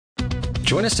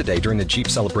Join us today during the Jeep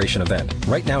Celebration event.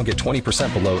 Right now, get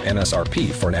 20% below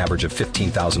MSRP for an average of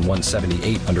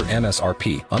 $15,178 under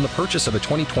MSRP on the purchase of a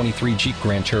 2023 Jeep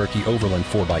Grand Cherokee Overland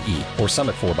 4xE or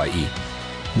Summit 4xE.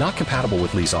 Not compatible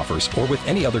with lease offers or with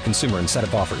any other consumer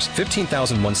incentive offers.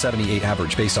 $15,178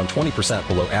 average based on 20%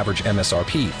 below average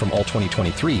MSRP from all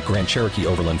 2023 Grand Cherokee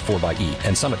Overland 4xE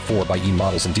and Summit 4xE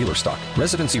models in dealer stock.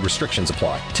 Residency restrictions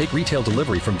apply. Take retail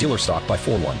delivery from dealer stock by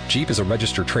 4/1. Jeep is a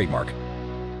registered trademark.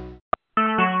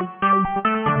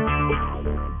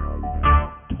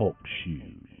 Talk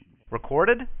shoes.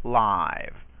 Recorded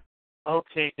live.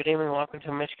 Okay, good evening. Welcome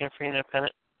to Michigan Free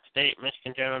Independent State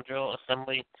Michigan General Drill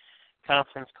Assembly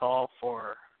conference call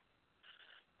for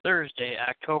Thursday,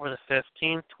 October the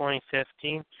 15th,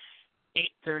 2015.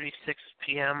 8:36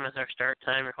 p.m. is our start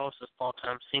time. Your host is Paul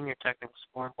Tom, Senior Technical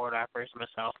Support Board Operator,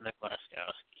 myself, Nick Gjscc.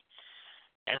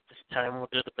 At this time, we'll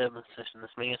do the business session.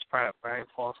 This meeting is private, bearing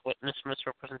false witness,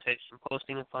 misrepresentation,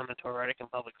 posting inflammatory rhetoric in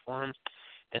public forums,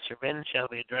 and forbidden shall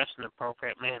be addressed in an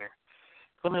appropriate manner.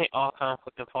 Eliminate all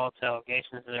conflict and false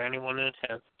allegations. Is there anyone who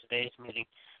attends today's meeting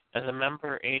as a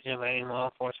member, agent of any law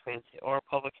enforcement agency or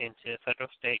public agency, a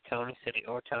federal, state, county, city,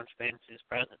 or township agency is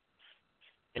present?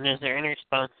 And is there any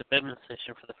response to business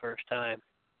session for the first time?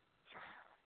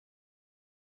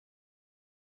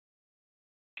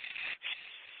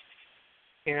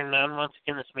 Hearing none, once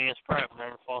again, this meeting is private,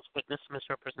 bearing false witness,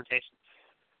 misrepresentation,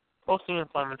 posting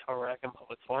inflammatory rhetoric in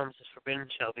public forums is forbidden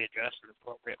and shall be addressed in an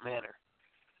appropriate manner.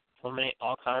 Eliminate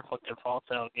all conflict and false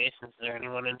allegations. Is there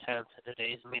anyone in attendance at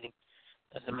today's meeting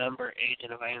as a member,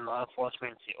 agent of any law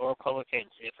enforcement agency or public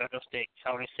agency, a federal, state,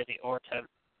 county, city, or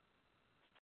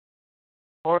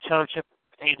township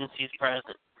agencies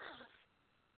present?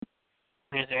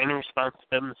 Is there any response to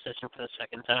business session for the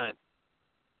second time?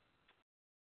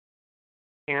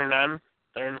 Hearing none,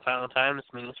 third and final time,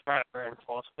 this meeting is private, bearing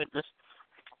false witness,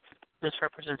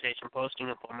 misrepresentation, posting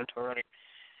inflammatory rhetoric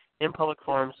in public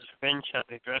forums is forbidden, shall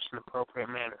be addressed in an appropriate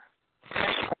manner.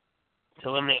 To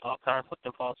eliminate all conflict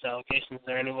and false allegations, is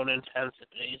there anyone in attendance at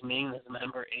today's meeting as a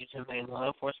member, agent of any law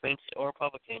enforcement agency or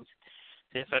public agency,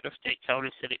 the federal, state,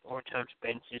 county, city, or township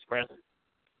agencies present?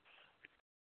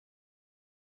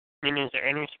 Meaning, is there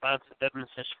any response to business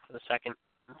session for the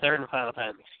third and final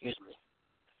time? Excuse me.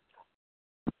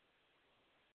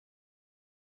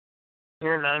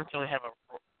 Here none, can we have a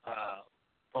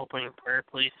opening prayer,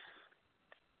 please?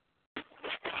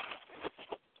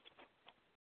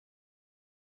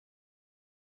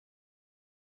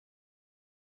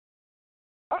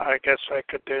 I guess I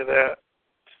could do that.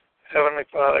 Heavenly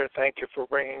Father, thank you for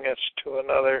bringing us to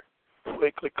another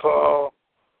weekly call.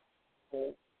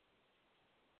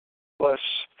 Bless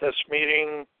this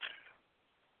meeting.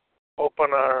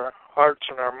 Open our hearts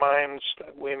and our minds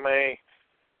that we may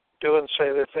do and say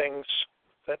the things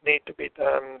that need to be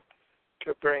done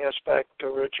to bring us back to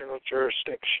original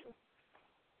jurisdiction.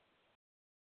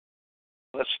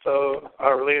 Bless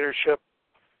our leadership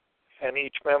and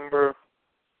each member.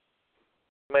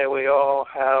 May we all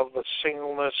have a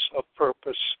singleness of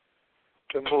purpose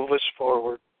to move us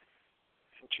forward.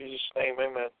 In Jesus' name,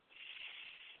 amen.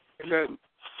 Amen.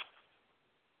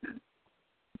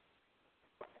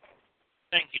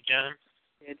 Thank you, John.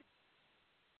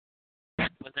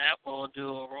 With that, we'll do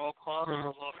a roll call and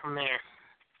we'll go from there.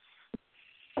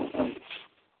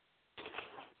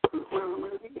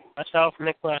 Myself,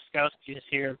 Nick Gjscc, is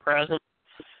here and present.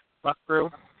 Buck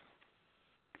Grew.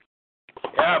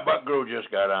 Yeah, Buck Grew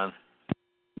just got on.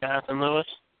 Jonathan Lewis.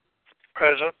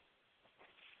 Present.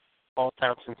 Paul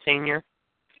Thompson Sr.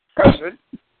 Present.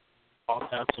 Paul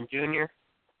Thompson Jr.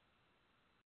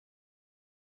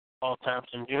 Paul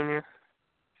Thompson Jr.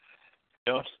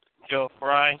 Joe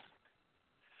Fry.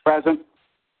 Present.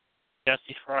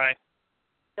 Jesse Fry.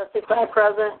 Jesse Fry,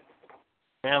 present.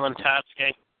 Alan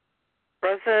Totske.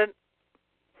 Present.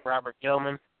 Robert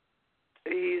Gilman.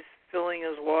 He's filling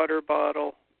his water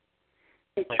bottle.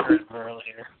 I heard him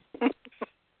earlier.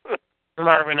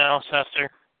 Marvin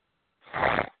Alcester.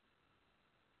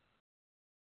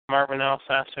 Marvin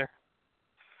Alcester.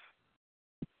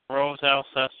 Rose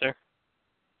Alcester.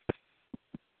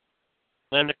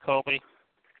 Linda Colby.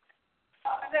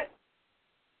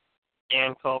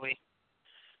 Dan Colby.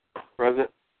 Present.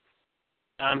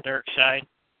 Don Dirkscheid.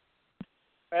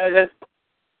 Present.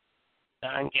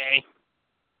 Don Gay.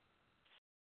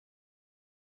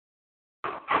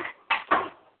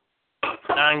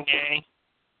 Don Gay.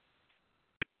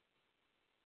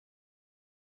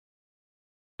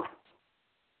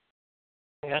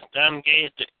 Yes, Don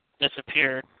Gay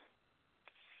disappeared.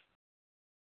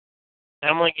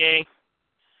 Emily Gay.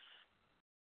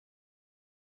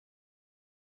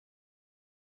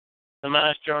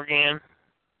 Tomas Jorgan.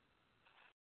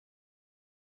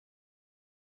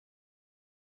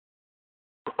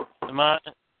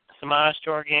 Samaj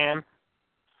Jorgan,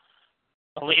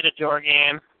 Alita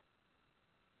Jorgan.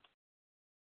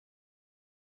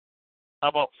 How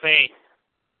about Faith?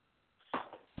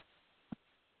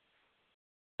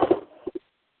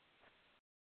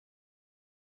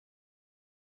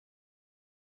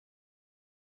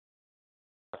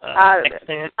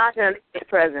 Asha is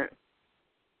present.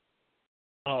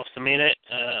 Oh, Samita,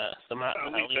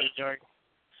 Alita Jorgan.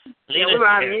 Yeah, we were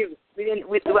on mute.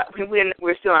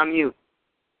 We're still on mute.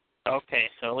 Okay,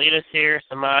 so Lita's here,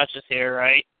 Samaj is here,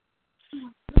 right?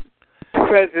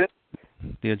 Present.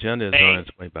 The agenda is Faith. on its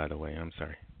way, by the way. I'm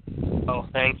sorry. Oh,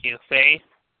 thank you. Faith?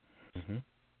 Mm-hmm.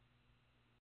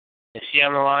 Is she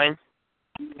on the line?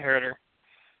 I heard her.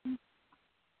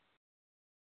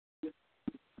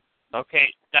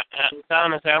 Okay,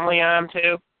 Don, is Emily on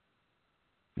too?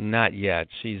 Not yet.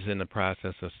 She's in the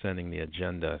process of sending the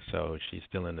agenda, so she's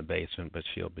still in the basement, but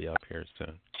she'll be up here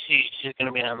soon. She's going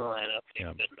to be on the line. Okay,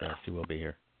 Yeah, good enough. she will be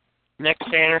here. Nick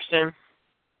Sanderson?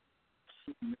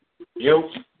 You.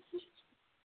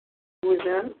 Who's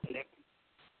that?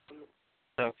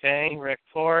 Okay, Rick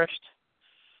Forrest?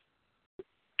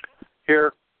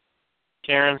 Here.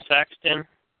 Sharon Sexton?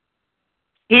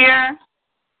 Here.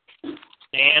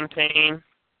 Dan Payne?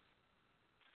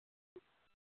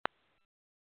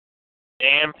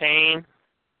 Dan Payne?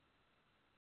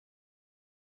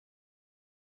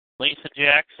 Lisa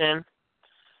Jackson?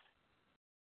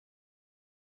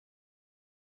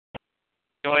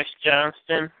 Joyce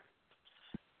Johnston?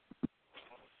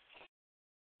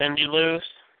 Cindy Luce?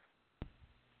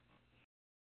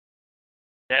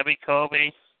 Debbie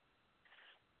Colby?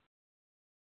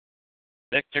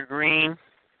 Victor Green?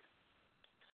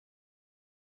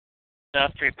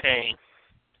 Guthrie Payne.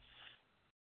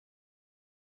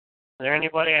 Is there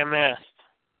anybody I missed?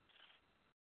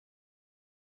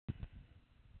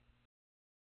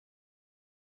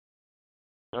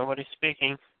 Nobody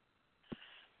speaking.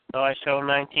 So I show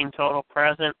 19 total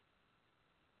present,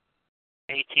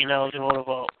 18 eligible to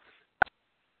vote.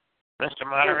 Mr.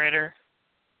 Moderator,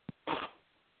 it's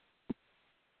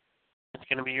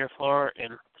going to be your floor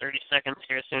in 30 seconds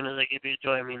here as soon as I give you a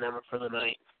join me number for the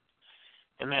night.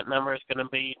 And that number is going to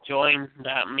be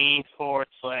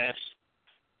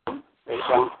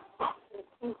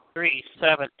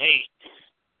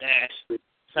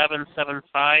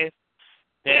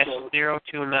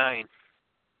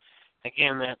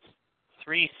Again, that's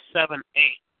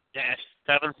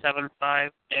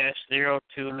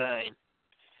 378-775-029.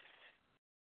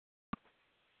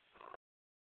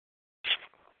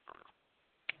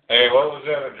 Hey, what was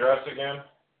that address again?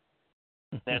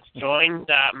 That's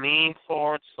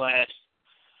join.me/378.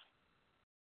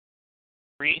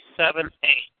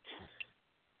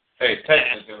 Hey,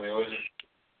 text it to me, would you?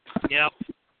 Yep.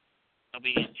 That'll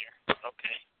be easier.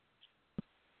 Okay.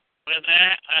 With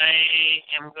that, I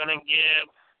am going to give...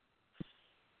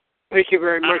 Thank you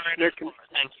very much, Nick.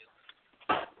 Thank you.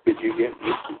 Did you get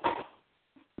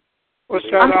We'll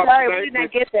start I'm off sorry, tonight we did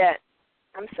not get that.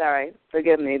 I'm sorry.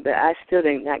 Forgive me, but I still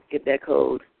did not get that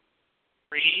code.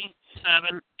 378-775-029.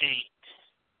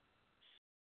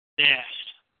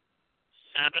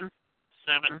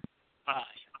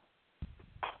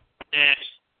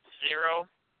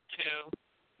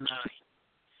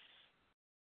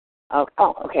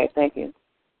 Oh, okay. Thank you.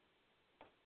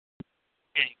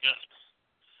 Okay, good.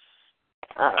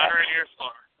 All right. Moderator, your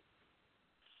floor.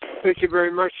 Thank you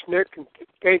very much, Nick, and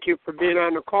thank you for being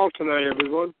on the call tonight,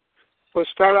 everyone. We'll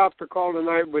start off the call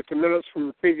tonight with the minutes from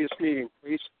the previous meeting,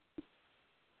 please.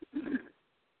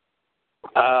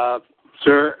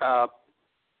 Sir,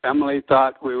 Emily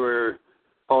thought we were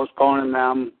postponing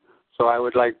them, so I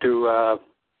would like to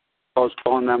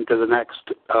postpone them to the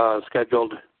next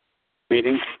scheduled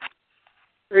meeting.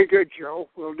 Very good, Joe.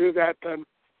 We'll do that then.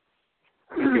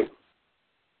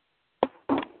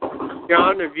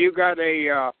 John, have you got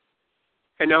a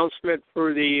announcement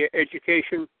for the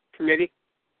Education Committee?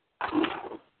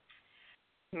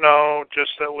 No,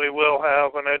 just that we will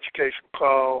have an education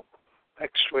call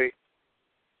next week.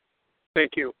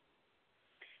 Thank you.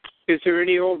 Is there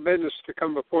any old business to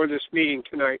come before this meeting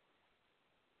tonight?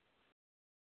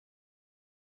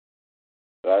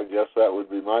 I guess that would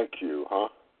be my cue, huh?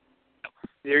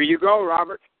 There you go,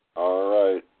 Robert. All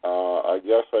right. I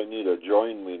guess I need a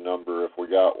join me number if we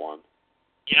got one.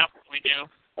 Yep, we do.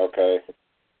 Okay.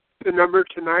 The number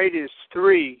tonight is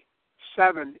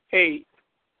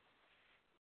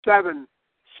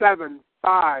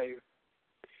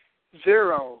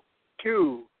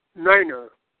 378-775-029.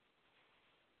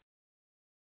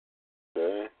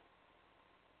 Okay.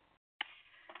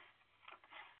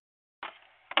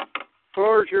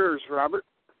 Floor is yours, Robert.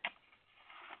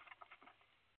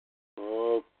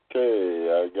 Okay,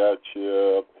 I got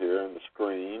you up here on the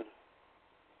screen.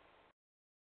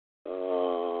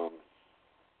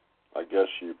 I guess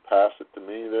you pass it to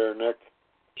me there, Nick?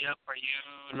 Yep, are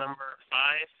you number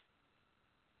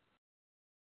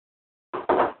 5?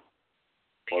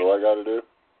 What do I got to do?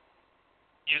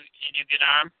 Did you get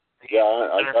on? Yeah,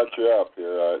 I got you up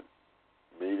here.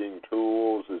 Meeting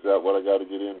tools, is that what I got to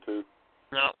get into?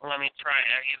 No, let me try.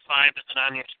 Are you 5? Is it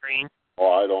on your screen?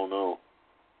 Oh, I don't know.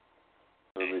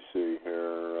 Let me see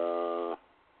here.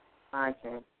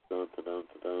 Okay.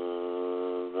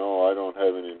 No, I don't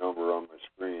have any number on my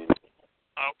screen.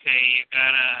 Okay, you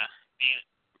gotta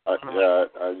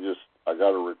I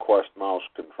got to request mouse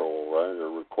control, right?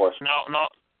 Or request. No.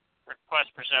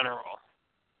 Request presenter role.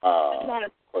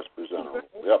 Request presenter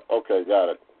role. Yep. Okay, got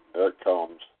it. There it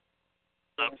comes.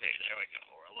 Okay, there we go.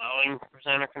 We're allowing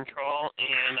presenter control,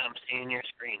 and I'm seeing your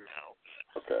screen now.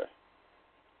 Okay.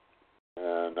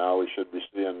 And now we should be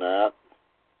seeing that.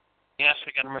 Yes,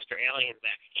 we got Mr. Alien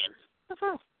back again.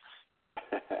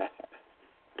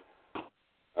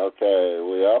 Okay,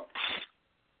 we up?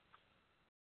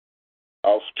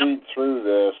 I'll speed through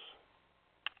this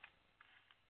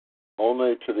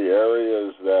only to the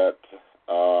areas that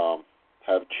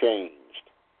have changed.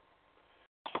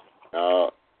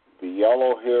 Now, the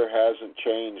yellow here hasn't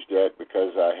changed yet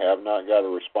because I have not got a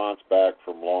response back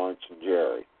from Lawrence and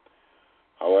Jerry.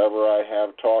 However, I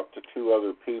have talked to 2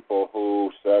 other people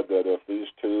who said that if these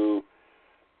 2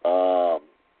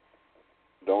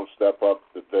 don't step up,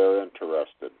 that they're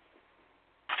interested.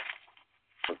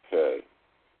 Okay.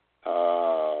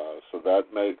 So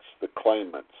that makes the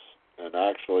claimants, and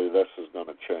actually this is going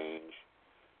to change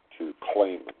to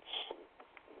claimants.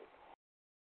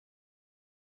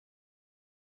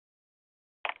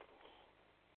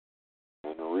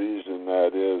 And the reason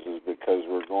that is because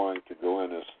we're going to go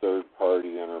in as third-party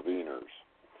interveners.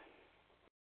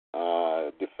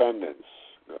 Defendants,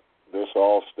 this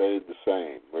all stayed the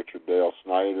same. Richard Dale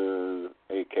Snyder,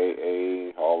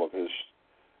 a.k.a. all of his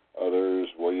others,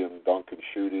 William Duncan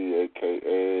Schutte,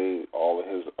 a.k.a. all of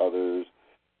his others,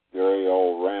 Gary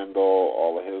L. Randall,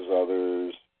 all of his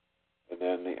others, and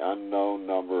then the unknown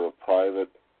number of private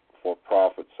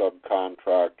for-profit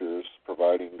subcontractors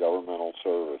providing governmental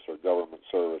service or government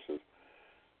services.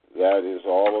 That is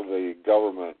all of the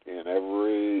government in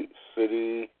every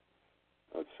city.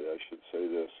 Let's see, I should say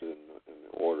this in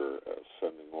the order,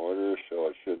 ascending order, so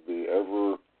it should be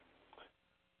every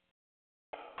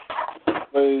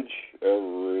village,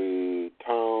 every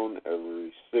town,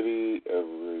 every city,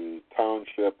 every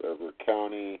township, every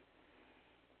county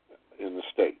in the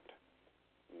state.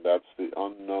 That's the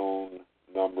unknown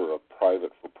number of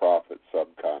private for-profit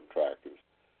subcontractors.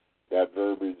 That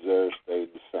verbiage there stayed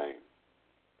the same.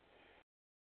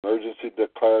 Emergency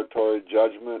declaratory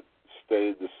judgment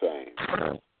stayed the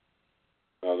same.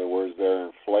 In other words, they're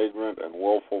in flagrant and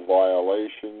willful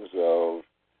violations of,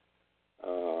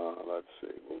 let's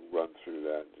see, we'll run through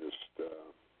that. Just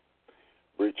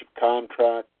breach of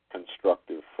contract,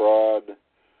 constructive fraud,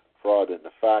 fraud in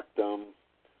the factum,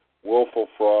 willful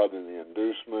fraud in the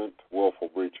inducement, willful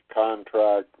breach of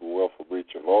contract, willful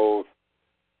breach of oath,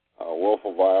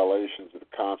 willful violations of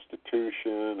the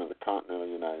Constitution of the Continental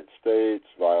United States,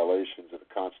 violations of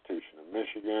the Constitution of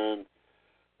Michigan,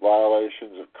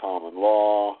 violations of common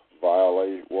law,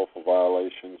 willful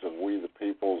violations of we the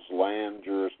people's land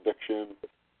jurisdiction,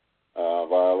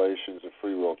 violations of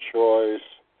free will choice,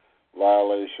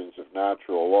 violations of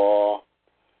natural law,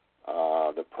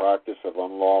 the practice of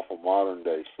unlawful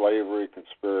modern-day slavery,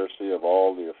 conspiracy of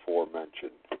all the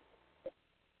aforementioned.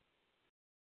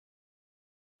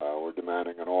 We're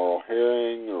demanding an oral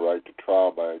hearing. The right to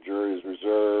trial by a jury is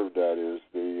reserved. That is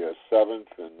the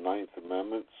 7th and 9th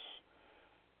Amendments.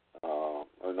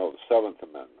 The 7th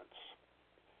Amendments.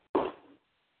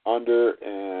 Under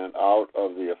and out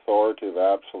of the authority of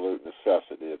absolute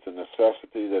necessity. It's a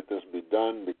necessity that this be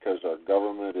done because our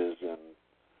government is in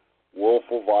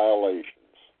willful violations.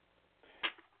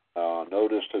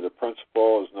 Notice to the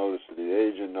principal is notice to the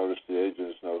agent. Notice to the agent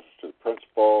is notice to the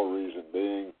principal. Reason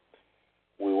being,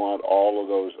 we want all of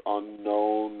those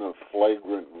unknown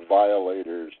flagrant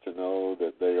violators to know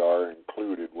that they are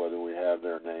included, whether we have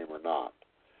their name or not.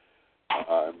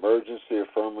 Emergency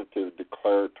affirmative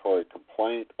declaratory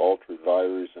complaint, altered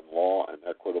vires in law, and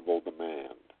equitable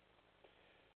demand.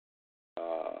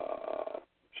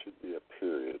 Should be a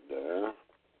period there.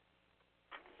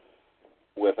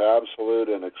 With absolute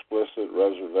and explicit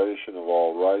reservation of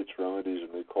all rights, remedies,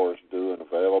 and recourse due and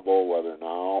available, whether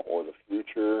now or the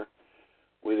future,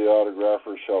 we, the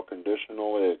autographers, shall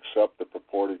conditionally accept the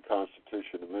purported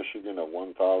Constitution of Michigan of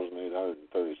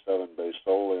 1837 based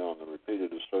solely on the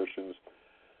repeated assertions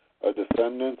A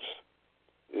defendant's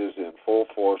is in full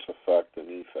force, effect, and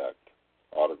effect.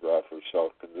 Autographers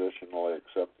shall conditionally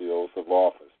accept the oath of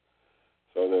office.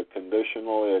 So they're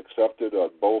conditionally accepted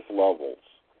at both levels.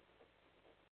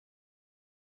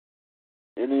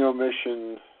 Any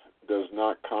omission does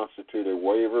not constitute a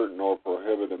waiver nor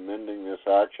prohibit amending this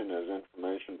action as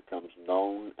information becomes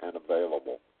known and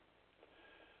available.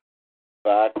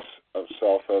 Facts of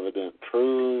self-evident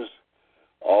truths.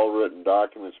 All written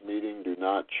documents meeting do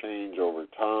not change over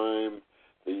time.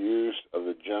 The use of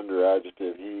the gender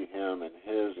adjective he, him, and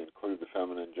his include the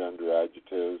feminine gender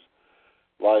adjectives.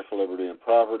 Life, liberty, and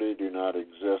property do not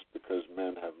exist because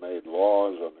men have made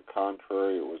laws. On the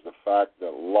contrary, it was the fact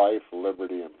that life,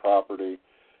 liberty, and property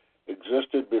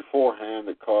existed beforehand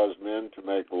that caused men to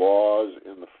make laws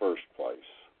in the first place.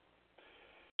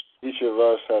 Each of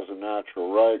us has a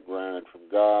natural right granted from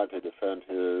God to defend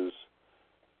his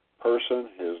person,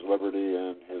 his liberty,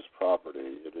 and his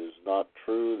property. It is not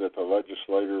true that the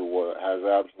legislator has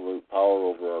absolute power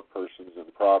over our persons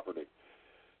and property.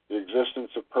 The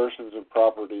existence of persons and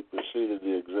property preceded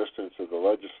the existence of the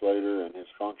legislator, and his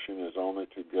function is only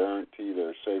to guarantee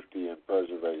their safety and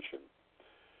preservation.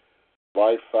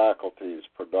 Life faculties,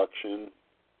 production,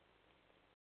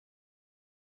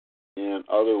 in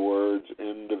other words,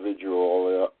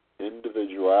 individuality,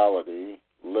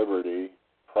 liberty,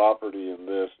 property in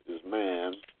this is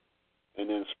man,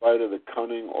 and in spite of the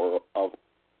cunning of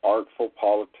artful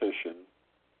politician,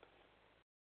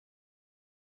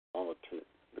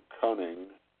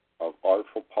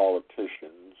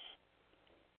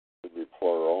 should be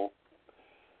plural.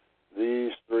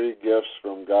 These three gifts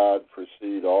from God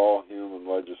precede all human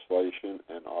legislation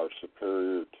and are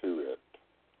superior to it.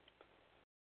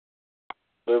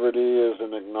 Liberty is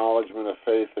an acknowledgement of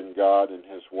faith in God and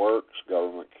his works.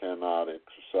 Government cannot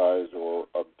exercise or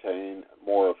obtain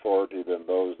more authority than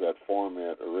those that form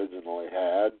it originally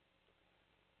had.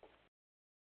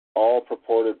 All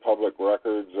purported public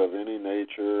records of any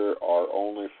nature are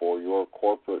only for your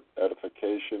corporate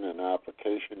edification and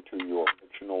application to your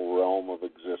fictional realm of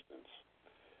existence.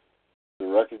 The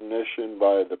recognition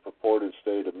by the purported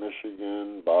state of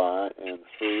Michigan by and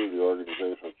through the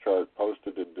organizational chart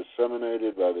posted and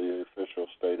disseminated by the official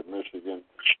state of Michigan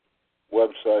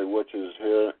website, which is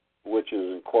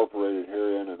incorporated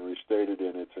herein and restated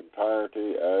in its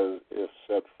entirety as if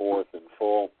set forth in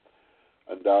full,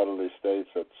 undoubtedly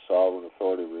states that the sovereign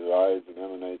authority resides and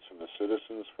emanates from the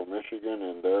citizens for Michigan,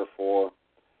 and therefore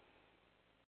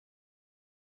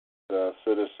the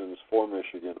citizens for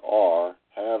Michigan are,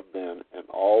 have been, and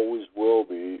always will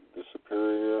be the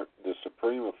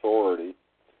supreme authority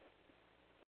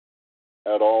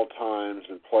at all times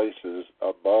and places,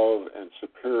 above and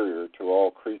superior to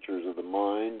all creatures of the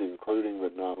mind, including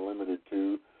but not limited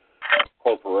to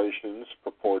corporations,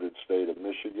 purported state of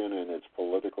Michigan and its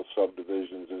political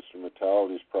subdivisions,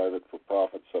 instrumentalities, private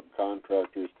for-profit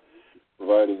subcontractors,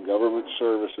 providing government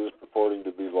services purporting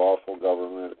to be lawful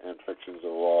government and fictions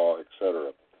of law,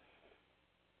 etc.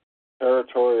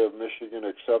 Territory of Michigan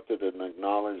accepted and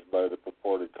acknowledged by the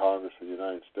purported Congress of the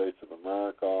United States of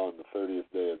America on the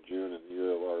 30th day of June in the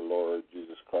year of our Lord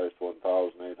Jesus Christ,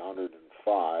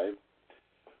 1805,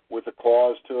 with a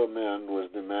clause to amend, was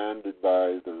demanded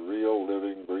by the real,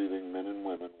 living, breathing men and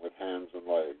women with hands and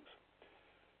legs.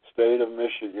 State of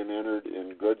Michigan entered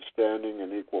in good standing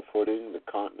and equal footing the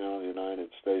continental United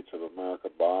States of America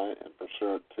by and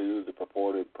pursuant to the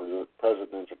purported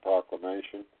presidential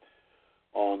proclamation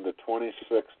on the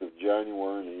 26th of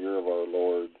January in the year of our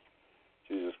Lord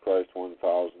Jesus Christ,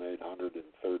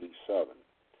 1837.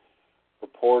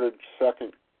 Purported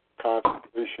Second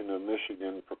Constitution of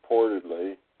Michigan,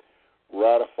 purportedly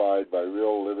ratified by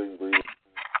real, living, breathing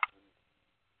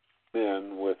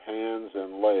men with hands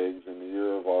and legs in the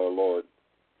year of our Lord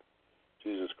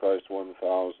Jesus Christ,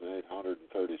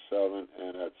 1837,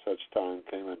 and at such time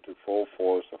came into full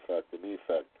force, effect, and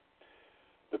effect.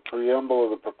 The preamble of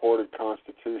the purported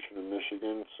Constitution of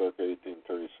Michigan, circa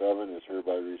 1837, is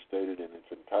hereby restated in its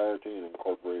entirety and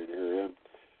incorporated herein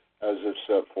as if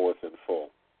set forth in full.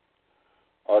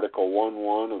 Article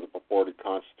 1.1 of the purported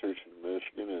Constitution of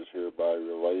Michigan is hereby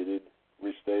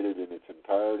restated in its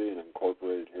entirety and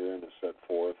incorporated herein as set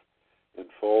forth in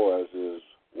full, as is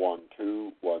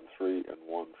 1.2, 1.3, and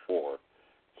 1.4.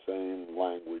 Same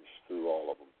language through all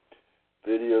of them.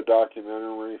 Video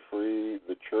documentary, Free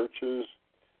the Churches.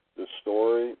 The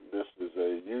story, this is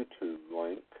a YouTube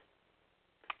link,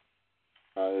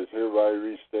 is hereby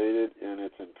restated in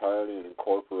its entirety and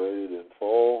incorporated in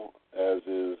full, as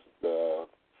is the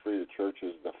Free the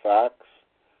Churches, the facts,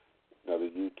 another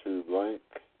YouTube link,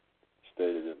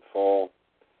 stated in full.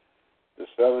 The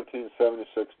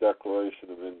 1776 Declaration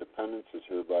of Independence is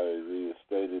hereby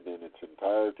restated in its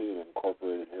entirety and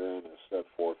incorporated herein as set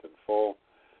forth in full.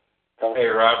 Hey,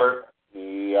 Robert.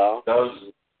 Yeah.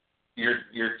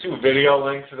 Your two video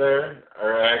links there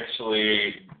are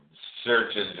actually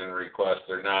search engine requests.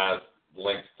 They're not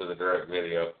links to the direct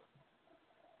video.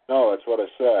 No, that's what I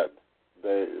said.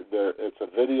 It's a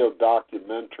video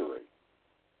documentary.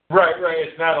 Right.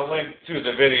 It's not a link to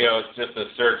the video. It's just a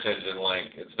search engine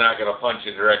link. It's not going to punch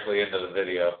you directly into the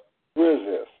video. Who is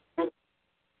this?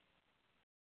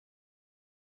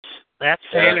 That's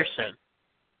Sanderson.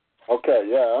 Okay,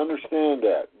 yeah, I understand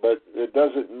that, but it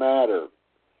doesn't matter.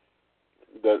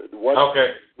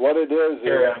 What it is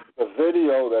a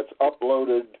video that's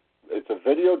uploaded. It's a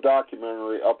video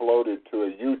documentary uploaded to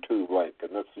a YouTube link,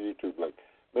 and that's the YouTube link.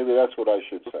 Maybe that's what I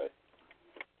should say.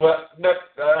 Well,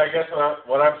 I guess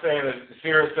what I'm saying is,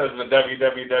 here it says the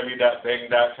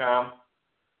www.bing.com.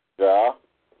 Yeah.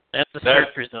 That's the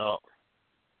search result.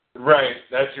 Right,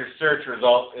 that's your search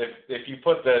result. If you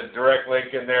put the direct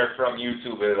link in there from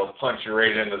YouTube, it'll punch you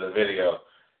right into the video.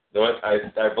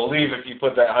 I believe if you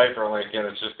put that hyperlink in,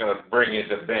 it's just going to bring you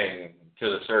to Bing, to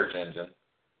the search engine.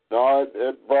 No,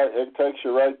 it takes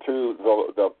you right to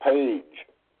the page.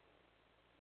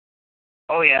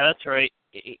 Oh, yeah, that's right.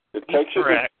 It takes you to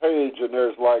the page, and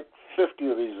there's like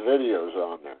 50 of these videos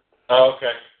on there. Oh,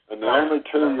 okay. And the only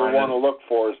two you want to look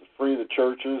for is Free the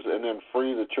Churches, and then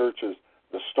Free the Churches,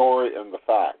 the story and the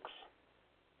facts.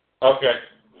 Okay.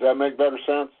 Does that make better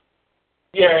sense?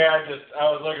 Yeah,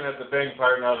 I was looking at the Bing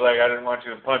part, and I was like, I didn't want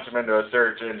you to punch them into a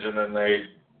search engine, and they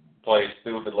play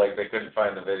stupid like they couldn't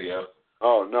find the video.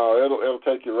 Oh no, it'll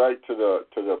take you right to the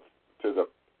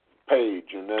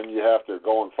page, and then you have to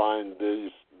go and find the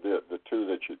two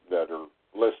that are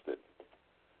listed.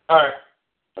 All right.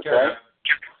 Okay. Sure.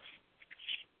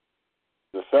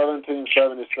 The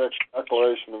 1776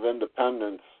 Declaration of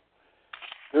Independence,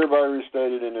 hereby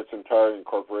restated in its entirety,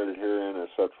 incorporated herein as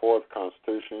set forth,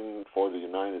 Constitution for the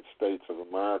United States of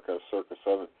America, circa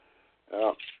 7.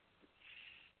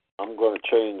 I'm going to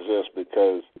change this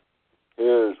because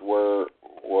here's where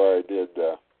I did.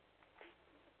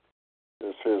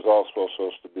 This here's also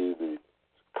supposed to be the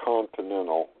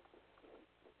Continental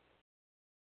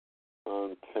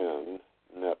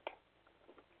Net.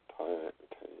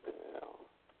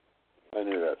 I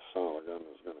knew that son of a gun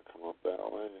was going to come up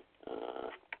that way.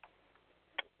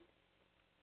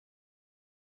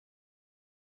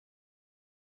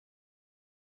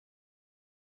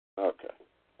 Okay.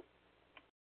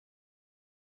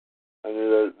 I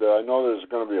know there's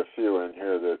going to be a few in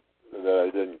here that I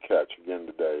didn't catch again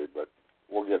today, but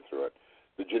we'll get through it.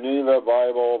 The Geneva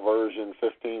Bible version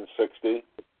 1560,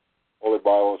 Holy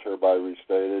Bible is hereby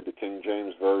restated. The King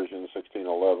James Version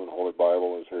 1611, Holy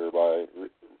Bible is hereby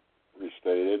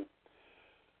restated.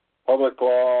 Public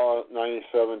Law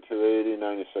 97-280,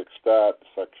 96 Stat,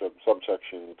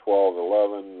 subsection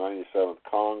 1211, 97th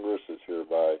Congress is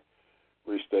hereby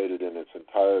restated in its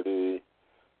entirety.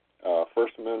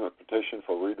 First Amendment petition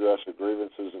for redress of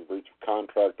grievances and breach of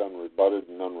contract, unrebutted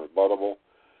and unrebuttable.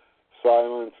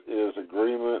 Silence is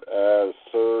agreement as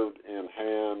served in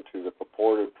hand to the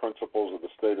purported principles of the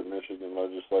State of Michigan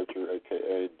Legislature,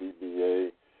 a.k.a.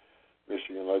 DBA,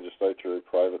 Michigan Legislature, a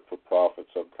private for-profit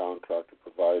subcontractor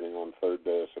providing on 3rd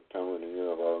day of September in the year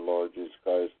of our Lord Jesus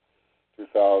Christ,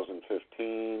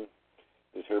 2015,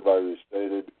 is hereby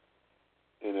restated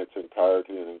in its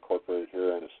entirety and incorporated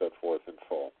herein as set forth in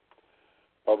full.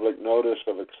 Public notice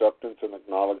of acceptance and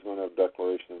acknowledgement of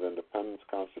Declaration of Independence,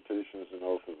 Constitutions, and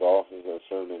oath of office as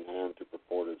served in hand to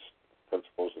purported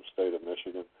principles of State of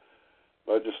Michigan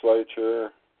Legislature,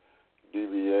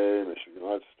 DBA, Michigan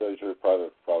Legislature,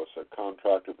 private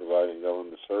subcontractor providing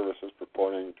government services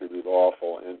purporting to be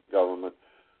lawful in government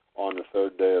on the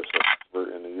 3rd day of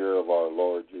September in the year of our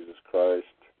Lord Jesus Christ,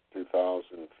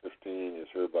 2015, is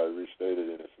hereby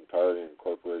restated in its entirety and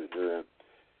incorporated herein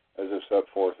as if set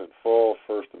forth in full.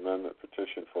 First Amendment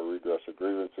petition for redress of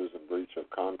grievances and breach of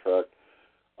contract,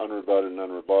 unrebutted and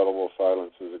unrebuttable.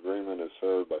 Silence is agreement is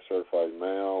served by certified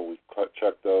mail. We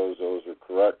checked those. Those are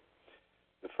correct.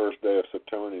 The 1st day of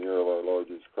September in the year of our Lord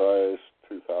Jesus Christ,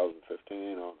 2015,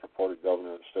 on purported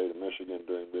governor of the State of Michigan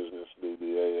doing business,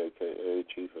 DBA, a.k.a.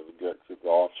 Chief of Executive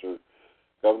Officer,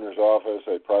 Governor's Office,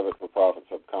 a private for-profit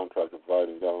subcontractor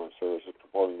providing government services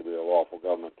purporting to be a lawful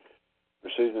government,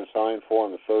 received and signed for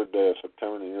on the 3rd day of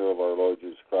September in the year of our Lord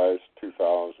Jesus Christ,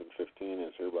 2015,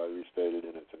 is hereby restated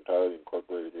in its entirety,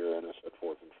 incorporated herein as set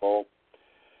forth in full.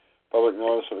 Public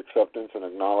notice of acceptance and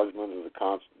acknowledgement of the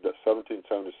 1776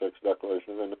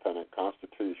 Declaration of Independence,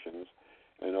 Constitutions,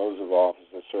 and oaths of office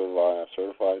as served via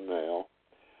certified mail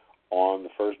on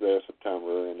the first day of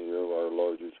September in the year of our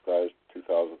Lord Jesus Christ,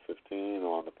 2015,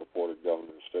 on the purported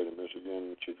governor of the state of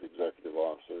Michigan, Chief Executive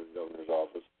Officer, Governor's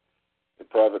Office, a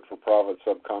private for-profit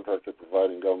subcontractor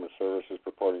providing government services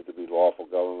purporting to be lawful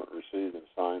government received and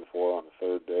signed for on the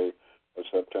third day of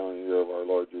September in the year of our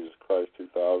Lord Jesus Christ,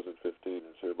 2015,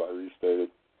 is hereby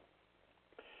restated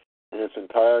in its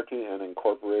entirety and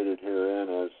incorporated herein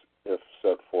as if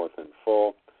set forth in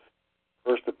full.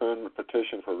 First Amendment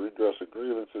petition for redress of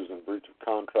grievances and breach of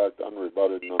contract,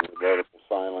 unrebutted and unrebuttable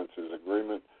silence is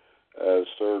agreement as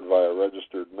served via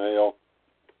registered mail.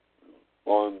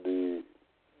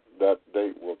 That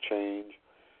date will change.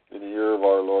 In the year of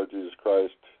our Lord Jesus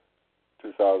Christ,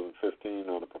 2015,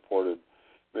 on the purported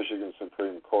Michigan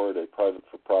Supreme Court, a private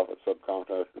for-profit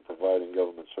subcontractor providing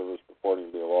government service purporting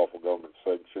to be a lawful government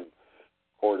sanction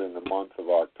court in the month of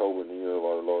October in the year of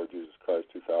our Lord Jesus Christ,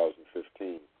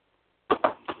 2015.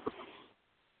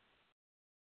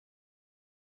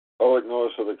 Public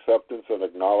notice of acceptance and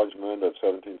acknowledgement of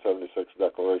 1776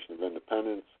 Declaration of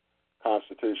Independence,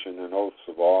 Constitution, and oaths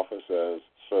of office as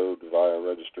served via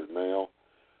registered mail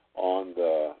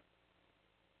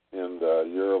in the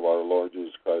year of our Lord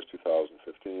Jesus Christ,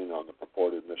 2015, on the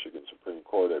purported Michigan Supreme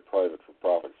Court, a private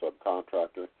for-profit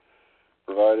subcontractor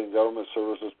providing government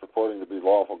services purporting to be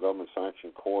lawful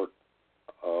government-sanctioned court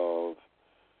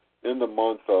in the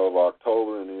month of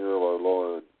October in the year of our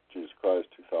Lord Jesus Christ,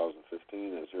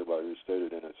 2015, is hereby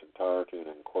restated in its entirety and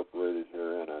incorporated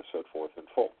herein as set forth in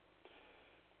full.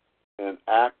 An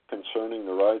act concerning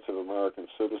the rights of American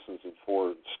citizens in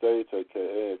foreign states,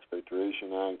 a.k.a.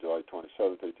 Expatriation Act, July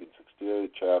 27,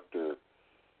 1868, chapter,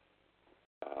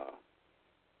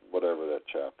 whatever that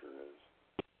chapter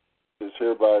is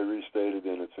hereby restated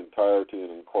in its entirety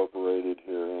and incorporated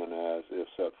herein as if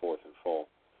set forth in full.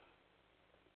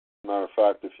 Matter of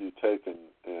fact, if you take and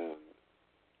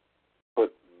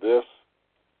put this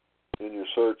in your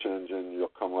search engine,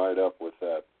 you'll come right up with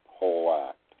that whole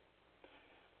act.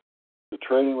 The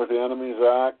Trading with the Enemies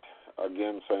Act,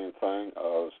 again, same thing,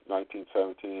 of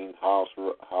 1917, House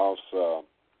Rule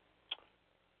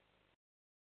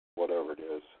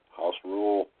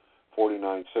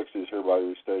 4960 is hereby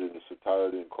restated in its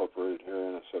entirety, incorporated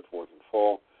herein as set forth in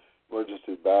full.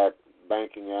 Emergency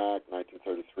Banking Act,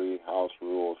 1933, House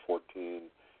Rule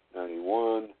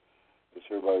 1491 is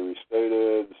hereby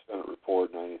restated. Senate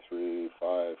Report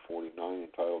 93-549,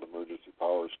 entitled Emergency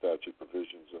Powers Statute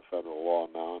Provisions of Federal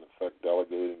Law Now in Effect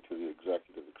Delegating to the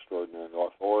Executive Extraordinary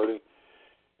Authority.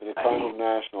 In a time of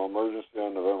national emergency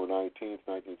on November 19,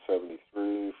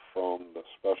 1973, from the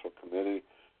Special Committee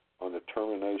on the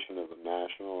Termination of the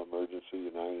National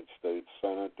Emergency, United States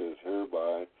Senate, is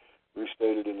hereby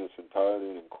restated in its entirety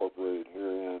and incorporated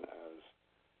herein as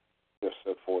if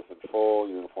set forth in full.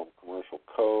 Uniform Commercial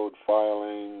Code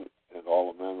filing and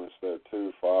all amendments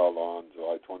thereto filed on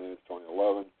July 20,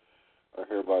 2011 are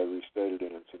hereby restated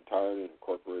in its entirety and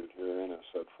incorporated herein as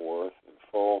set forth in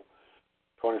full.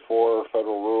 24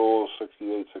 Federal Rules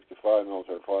 68, 65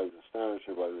 Military Flags and Standards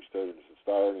hereby restated in its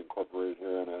entirety and incorporated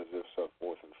herein as if set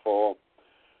forth in full.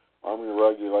 Army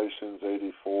Regulations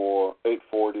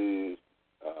 840-10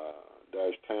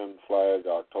 flag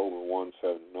October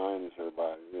 179 is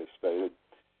hereby restated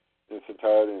in its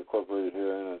entirety and incorporated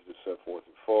herein as is set forth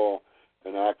in full.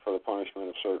 An Act for the Punishment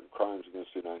of Certain Crimes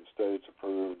Against the United States,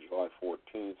 approved July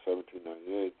 14,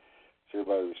 1798, is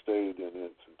hereby restated in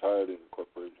its entirety and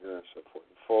incorporated herein as set forth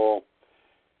in full.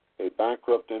 A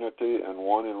bankrupt entity and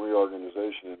one in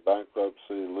reorganization in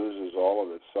bankruptcy loses all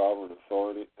of its sovereign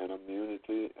authority and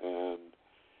immunity, and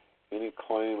any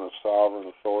claim of sovereign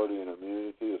authority and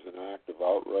immunity is an act of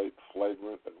outright,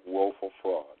 flagrant, and willful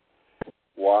fraud.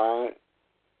 Why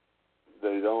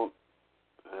they don't...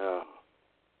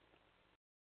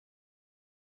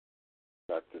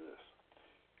 back to this.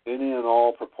 Any and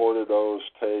all purported oaths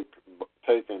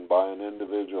taken by an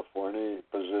individual for any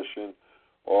position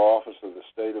or office of the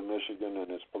state of Michigan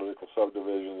and its political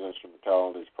subdivisions,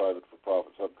 instrumentalities, private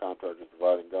for-profit subcontractors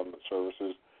providing government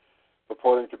services,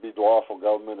 purporting to be lawful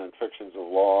government and fictions of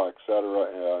law, etc.,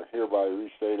 are hereby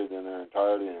restated in their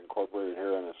entirety and incorporated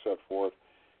herein as set forth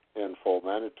in full.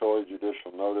 Mandatory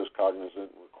judicial notice,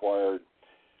 cognizant and required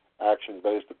action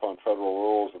based upon federal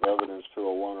rules of evidence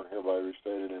 201 are hereby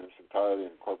restated in its entirety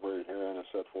and incorporated herein as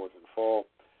set forth in full.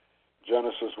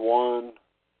 Genesis 1,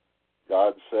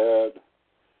 God said,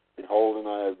 Behold, and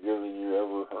I have given you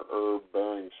every herb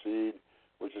bearing seed,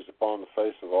 which is upon the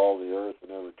face of all the earth,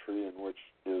 and every tree in which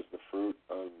is the fruit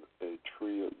of a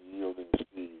tree yielding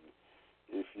seed,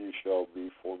 if you shall be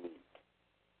for meat.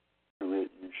 To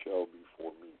it you shall be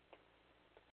for meat.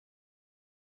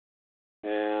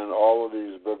 And all of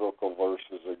these biblical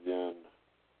verses, again,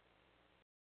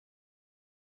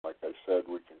 said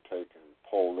we can take and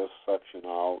pull this section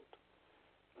out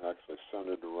and actually send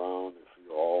it around. If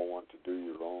you all want to do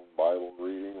your own Bible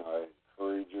reading, I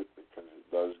encourage it because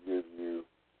it does give you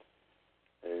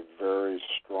a very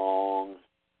strong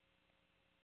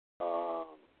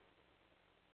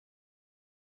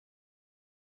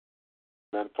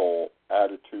mental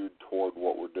attitude toward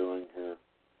what we're doing here.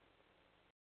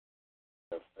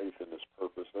 Have faith in this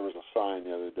purpose. There was a sign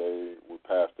the other day, we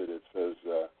passed it, it says,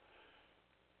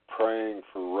 praying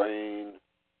for rain,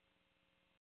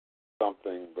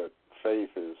 something, but faith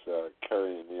is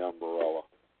carrying the umbrella.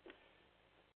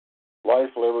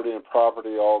 Life, liberty, and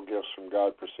property, all gifts from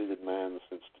God, preceded man's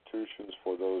institutions.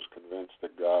 For those convinced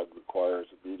that God requires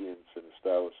obedience in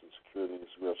establishing and securing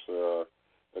these gifts,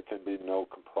 there can be no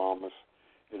compromise.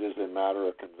 It is a matter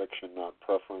of conviction, not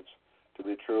preference. To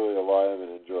be truly alive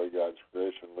and enjoy God's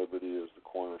creation, liberty is the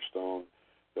cornerstone.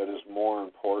 That is more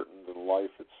important than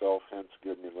life itself. Hence,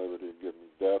 give me liberty, give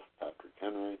me death. Patrick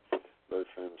Henry, very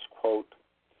famous quote.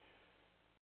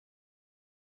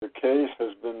 The case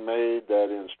has been made that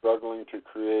in struggling to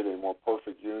create a more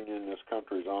perfect union, this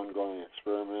country's ongoing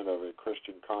experiment of a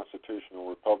Christian constitutional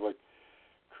republic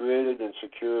created and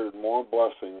secured more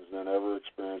blessings than ever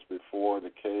experienced before.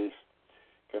 The case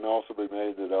can also be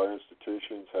made that our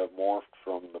institutions have morphed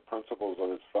from the principles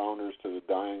of its founders to the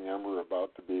dying ember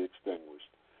about to be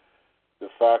extinguished. The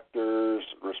factors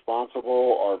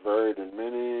responsible are varied in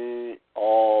many.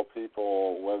 All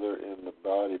people, whether in the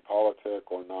body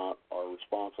politic or not, are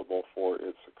responsible for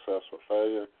its success or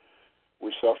failure.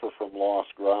 We suffer from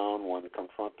lost ground when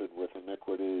confronted with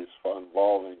iniquities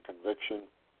involving conviction.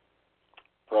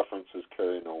 Preferences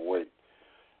carry no weight.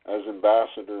 As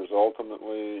ambassadors, ultimate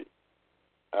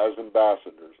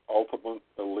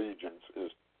allegiance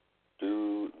is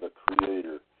due the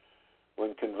Creator.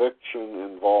 When conviction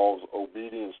involves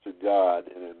obedience to God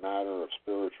in a matter of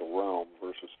spiritual realm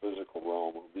versus physical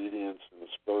realm, obedience in the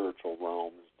spiritual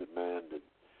realm is demanded.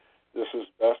 This is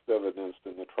best evidenced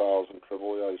in the trials and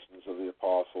tribulations of the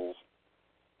apostles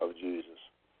of Jesus.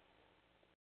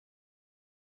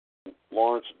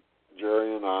 Lawrence,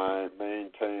 Jerry, and I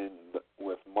maintain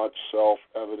with much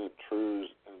self-evident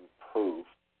truths and proof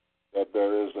that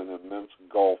there is an immense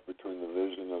gulf between the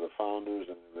vision of the founders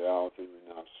and the reality we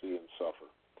now see and suffer.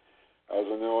 As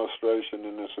an illustration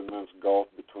in this immense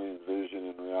gulf between vision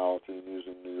and reality, and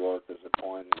using New York as a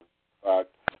point, in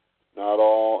fact,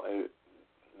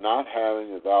 not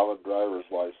having a valid driver's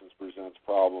license presents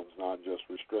problems not just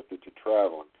restricted to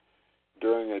traveling.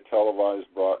 During a televised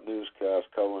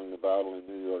newscast covering the battle in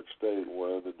New York State,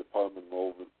 where the Department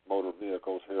of Motor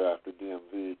Vehicles, hereafter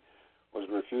DMV, was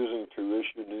refusing to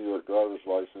issue New York driver's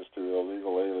license to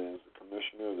illegal aliens, the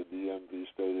commissioner of the DMV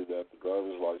stated that the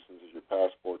driver's license is your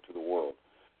passport to the world.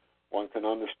 One can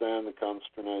understand the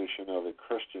consternation of a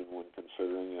Christian when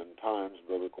considering in times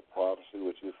biblical prophecy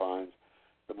which defines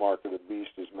the mark of the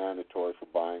beast is mandatory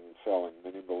for buying and selling.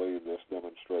 Many believe this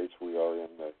demonstrates we are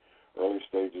in the early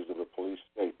stages of a police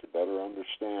state. To better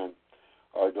understand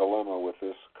our dilemma with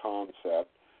this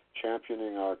concept,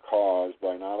 championing our cause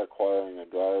by not acquiring a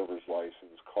driver's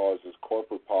license causes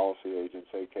corporate policy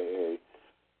agents, a.k.a.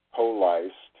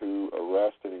 police, to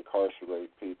arrest and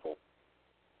incarcerate people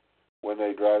when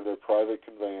they drive their private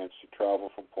conveyance to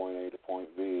travel from point A to point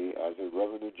B as a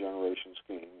revenue generation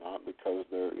scheme, not because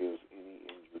there is any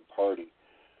injured party.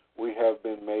 We have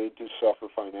been made to suffer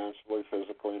financially,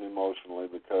 physically, and emotionally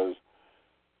because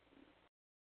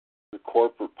the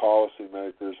corporate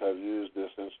policymakers have used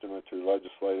this instrument to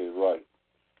legislate a right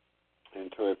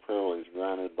into a privilege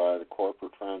granted by the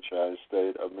corporate franchise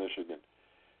state of Michigan.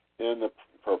 In the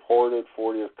purported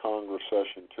 40th Congress,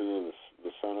 Session 2 of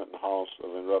the Senate and House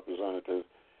of Representatives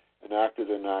enacted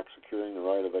an act securing the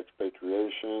right of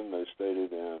expatriation. They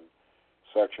stated in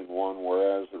Section 1,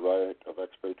 whereas the right of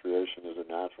expatriation is a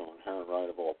natural inherent right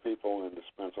of all people,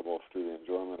 indispensable to the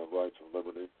enjoyment of rights of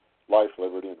liberty, life,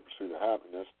 liberty, and the pursuit of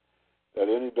happiness, that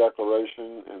any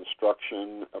declaration,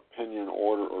 instruction, opinion,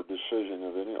 order, or decision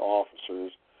of any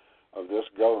officers of this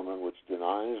government which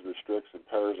denies, restricts,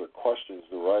 impairs, or questions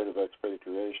the right of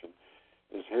expatriation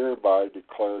is hereby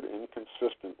declared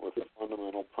inconsistent with the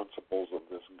fundamental principles of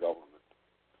this government.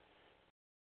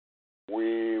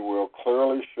 We will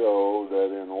clearly show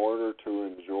that in order to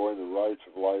enjoy the rights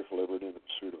of life, liberty, and the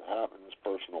pursuit of happiness,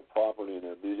 personal property, and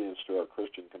obedience to our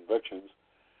Christian convictions,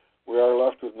 we are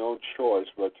left with no choice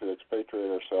but to expatriate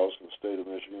ourselves from the state of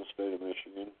Michigan,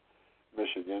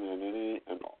 and any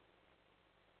and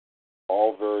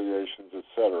all variations,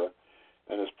 etc.,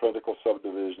 and its political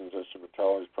subdivisions,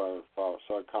 instrumentalities, private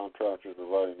subcontractors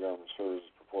providing government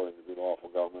services purporting to be lawful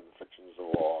government and fictions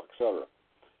of law, etc.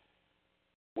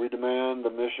 We demand the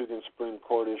Michigan Supreme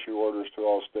Court issue orders to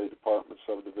all state departments,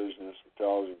 subdivisions,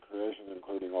 municipalities, and creations,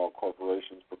 including all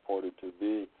corporations purported to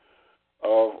be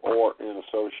of or in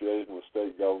association with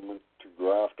state government, to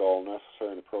draft all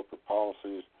necessary and appropriate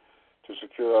policies to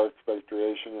secure our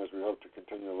expatriation as we hope to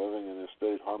continue living in this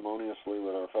state harmoniously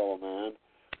with our fellow man.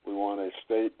 We want a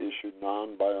state-issued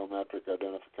non-biometric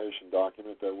identification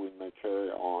document that we may carry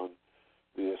on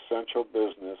the essential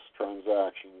business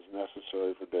transactions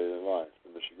necessary for daily life.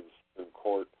 The Michigan Supreme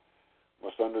Court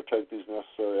must undertake these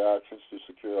necessary actions to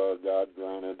secure our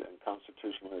God-granted and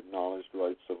constitutionally acknowledged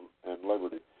rights and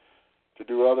liberty. To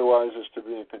do otherwise is to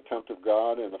be in contempt of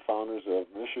God and the founders of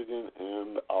Michigan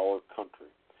and our country.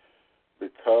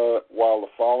 Because while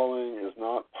the following is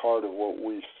not part of what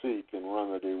we seek in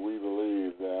remedy, we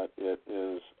believe that it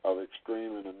is of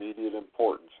extreme and immediate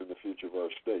importance in the future of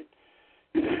our state.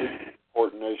 It is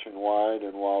important nationwide,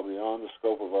 and while beyond the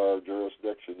scope of our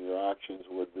jurisdiction, your actions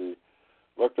would be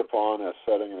looked upon as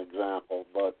setting an example.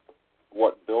 But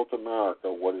what built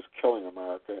America, what is killing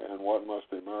America, and what must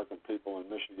the American people in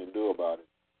Michigan do about it?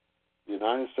 The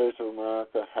United States of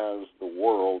America has the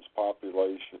world's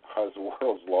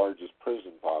largest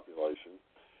prison population,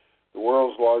 the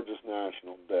world's largest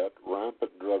national debt,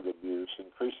 rampant drug abuse,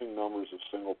 increasing numbers of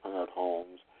single-parent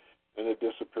homes, and a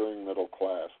disappearing middle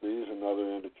class. These and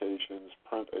other indications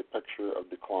print a picture of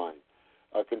decline.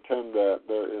 I contend that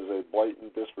there is a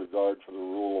blatant disregard for the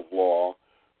rule of law,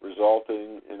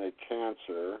 resulting in a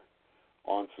cancer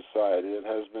on society. It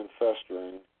has been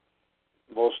festering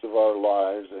most of our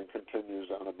lives and continues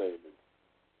unabated.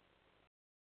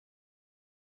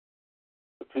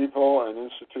 The people and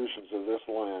institutions of this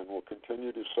land will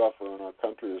continue to suffer, and our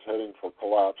country is heading for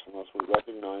collapse unless we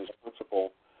recognize the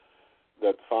principle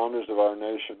that the founders of our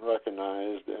nation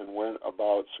recognized and went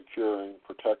about securing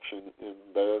protection in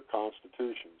their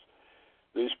constitutions.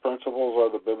 These principles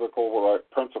are the biblical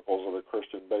principles of the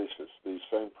Christian basis. These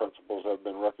same principles have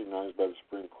been recognized by the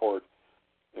Supreme Court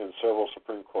in several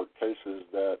Supreme Court cases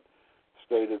that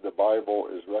stated the Bible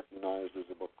is recognized as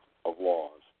a book of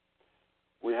laws.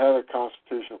 We have a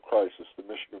constitutional crisis. The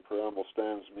Michigan Preamble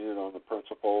stands mute on the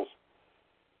principles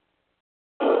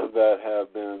that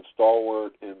have been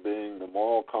stalwart in being the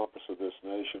moral compass of this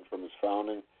nation from its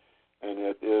founding, and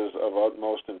it is of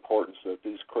utmost importance that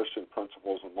these Christian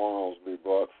principles and morals be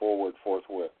brought forward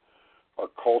forthwith. Our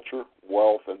culture,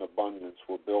 wealth, and abundance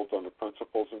were built on the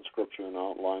principles in Scripture and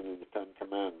outlined in the Ten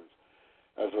Commandments.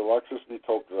 As Alexis de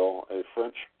Tocqueville, a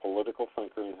French political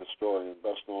thinker and historian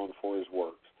best known for his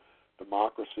works,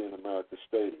 Democracy in America,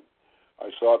 stated,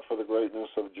 I sought for the greatness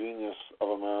of genius of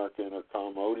America in her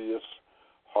commodious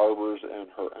harbors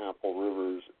and her ample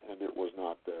rivers, and it was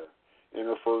not there. In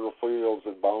her fertile fields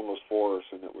and boundless forests,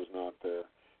 and it was not there.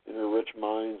 In her rich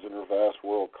mines and her vast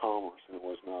world commerce, and it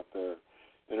was not there.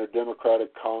 In her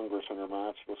democratic Congress and her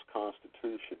matchless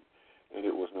Constitution, and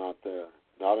it was not there.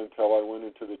 Not until I went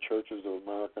into the churches of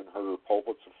America and heard her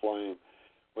pulpits aflame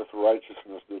with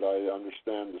righteousness did I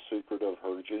understand the secret of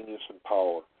her genius and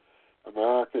power.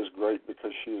 America is great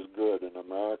because she is good, and if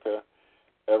America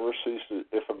ever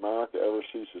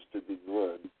ceases to be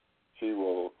good, she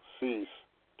will cease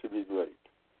to be great.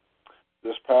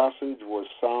 This passage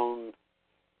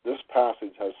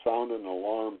has sounded an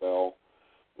alarm bell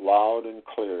loud and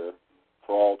clear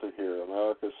for all to hear.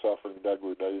 America is suffering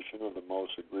degradation of the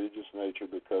most egregious nature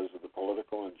because of the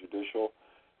political and judicial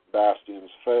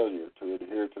bastion's failure to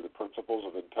adhere to the principles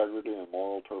of integrity and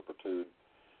moral turpitude.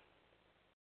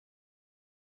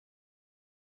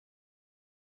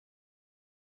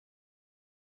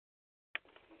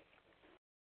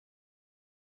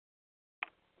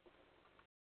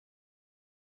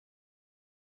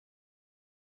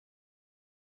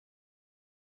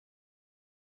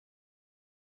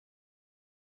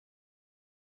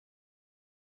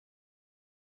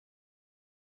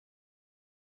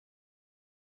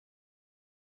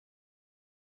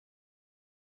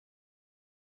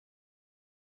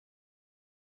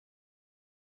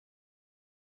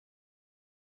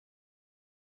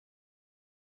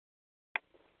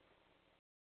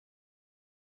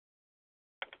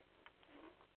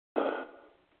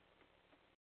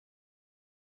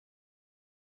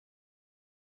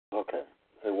 Okay.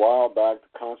 A while back,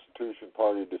 the Constitution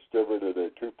Party distributed a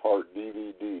two-part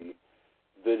DVD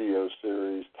video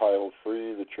series titled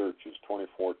Free the Churches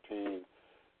 2014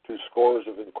 to scores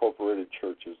of incorporated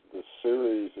churches. The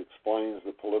series explains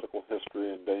the political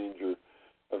history and danger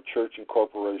of church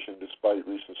incorporation despite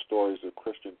recent stories of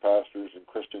Christian pastors and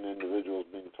Christian individuals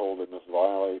being told they must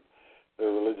violate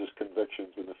their religious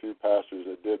convictions, and the few pastors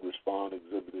that did respond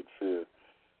exhibited fear.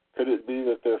 Could it be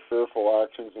that their fearful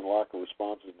actions and lack of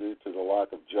response is due to the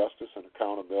lack of justice and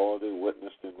accountability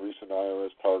witnessed in recent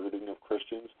IRS targeting of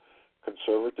Christians,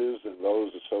 conservatives, and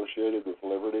those associated with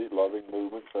liberty-loving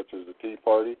movements such as the Tea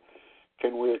Party?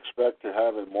 Can we expect to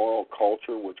have a moral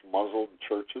culture which muzzled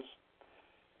churches?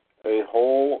 As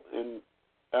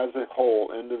a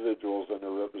whole, individuals and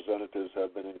their representatives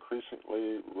have been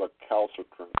increasingly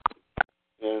recalcitrant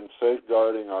in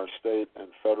safeguarding our state and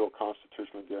federal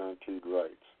constitutionally guaranteed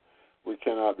rights. We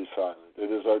cannot be silent. It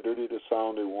is our duty to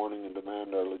sound a warning and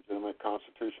demand our legitimate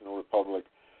constitutional republic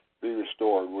be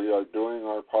restored. We are doing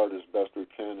our part as best we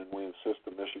can, and we insist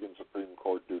the Michigan Supreme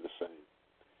Court do the same.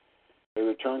 A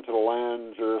return to the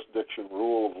land jurisdiction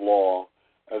rule of law,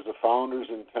 as the founders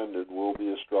intended, will be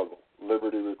a struggle.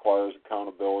 Liberty requires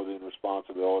accountability and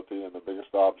responsibility, and the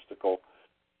biggest obstacle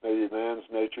may be man's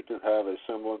nature to have a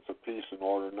semblance of peace and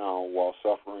order now while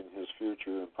suffering his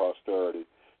future and posterity.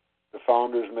 The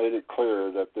founders made it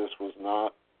clear that this was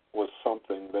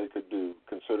something they could do.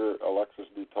 Consider Alexis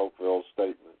de Tocqueville's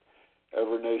statement.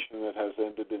 Every nation that has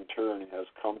ended in tyranny has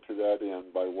come to that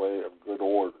end by way of good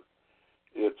order.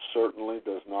 It certainly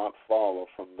does not follow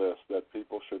from this that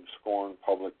people should scorn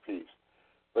public peace,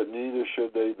 but neither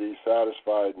should they be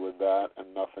satisfied with that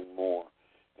and nothing more.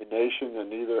 A nation that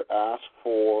neither asks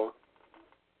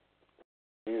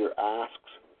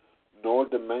nor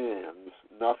demands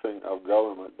nothing of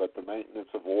government but the maintenance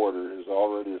of order is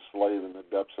already a slave in the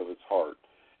depths of its heart.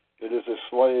 It is a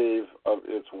slave of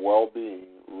its well-being,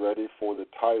 ready for the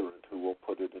tyrant who will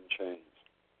put it in chains.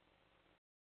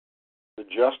 The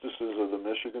justices of the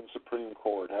Michigan Supreme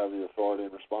Court have the authority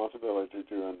and responsibility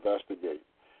to investigate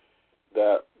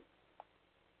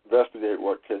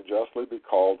what can justly be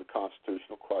called the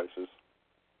constitutional crisis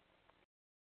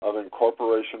of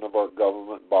incorporation of our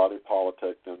government body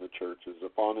politic in the churches.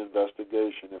 Upon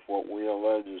investigation, if what we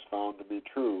allege is found to be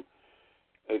true,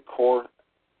 a course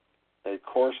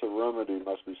of remedy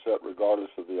must be set regardless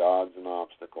of the odds and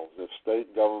obstacles. If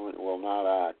state government will not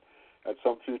act, at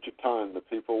some future time the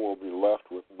people will be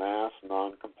left with mass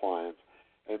noncompliance,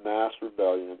 a mass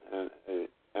rebellion,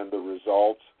 and the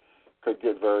results could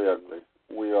get very ugly.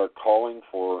 We are calling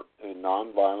for a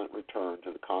nonviolent return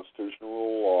to the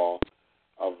constitutional law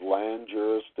of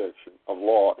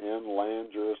law in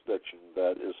land jurisdiction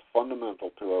that is fundamental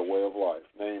to our way of life,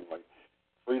 namely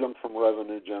freedom from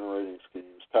revenue-generating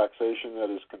schemes, taxation that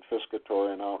is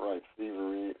confiscatory and outright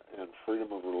thievery, and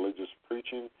freedom of religious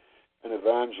preaching and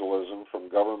evangelism from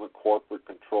government corporate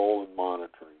control and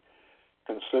monitoring.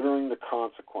 Considering the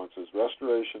consequences,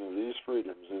 restoration of these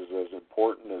freedoms is as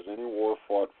important as any war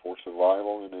fought for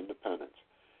survival and independence.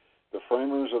 The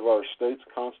framers of our state's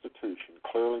Constitution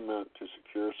clearly meant to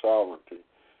secure sovereignty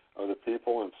of the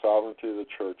people and sovereignty of the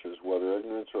churches, whether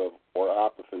ignorance or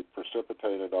apathy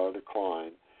precipitated our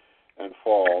decline and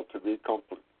fall. To be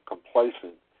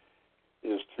complacent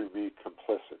is to be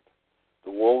complicit.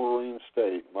 The Wolverine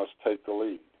state must take the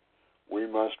lead. We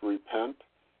must repent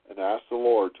and ask the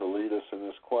Lord to lead us in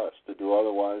this quest. To do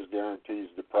otherwise guarantees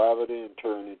depravity and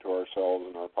tyranny to ourselves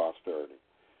and our posterity.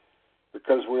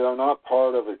 Because we are not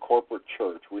part of a corporate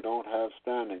church, we don't have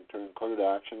standing to include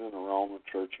action in the realm of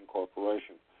church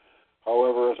incorporation.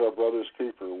 However, as our brother's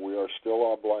keeper, we are still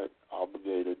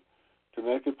obligated to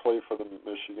make a plea for the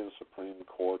Michigan Supreme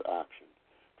Court action.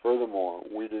 Furthermore,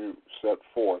 we do set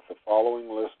forth the following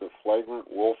list of flagrant,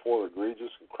 willful,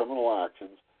 egregious, and criminal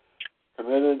actions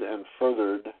committed and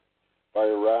furthered by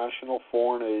irrational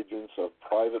foreign agents of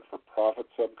private for-profit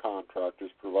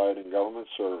subcontractors providing government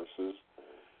services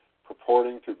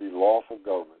purporting to be lawful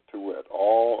government, to wit,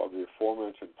 all of the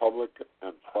aforementioned public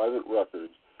and private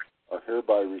records are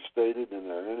hereby restated in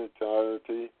their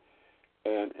entirety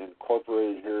and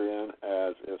incorporated herein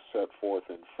as is set forth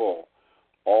in full,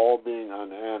 all being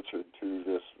unanswered to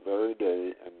this very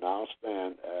day and now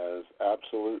stand as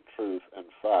absolute truth and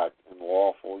fact and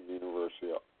lawful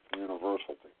universally.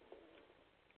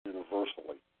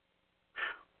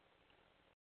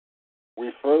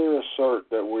 We further assert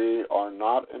that we are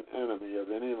not an enemy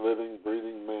of any living,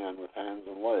 breathing man with hands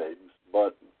and legs,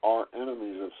 but are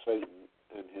enemies of Satan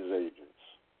and his agents.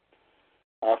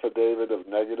 Affidavit of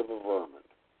negative averment.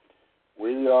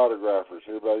 We, the autographers,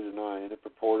 hereby deny any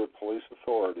purported police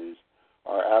authorities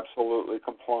are absolutely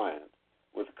compliant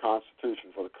with the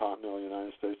Constitution for the Continental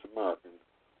United States of America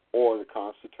or the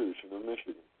Constitution of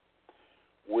Michigan.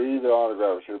 We, the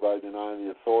autographers, hereby deny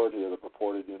the authority of the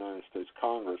purported United States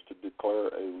Congress to declare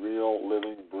a real,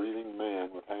 living, breathing man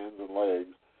with hands and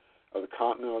legs of the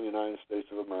continental United States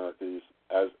of America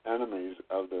as enemies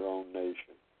of their own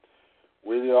nation.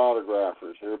 We, the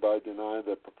autographers, hereby deny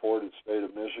that purported state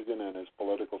of Michigan and its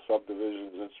political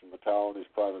subdivisions, instrumentalities,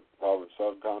 private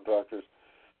subcontractors,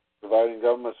 providing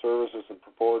government services and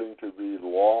purporting to be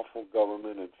lawful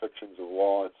government and fictions of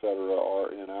law, etc.,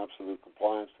 are in absolute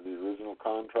compliance to the original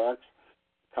contracts,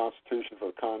 the Constitution for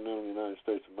the Continental United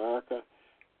States of America,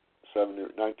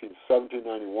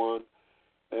 1791,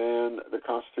 and the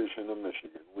Constitution of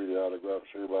Michigan. We, the autographers,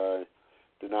 hereby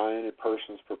deny any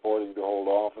persons purporting to hold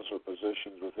office or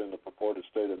positions within the purported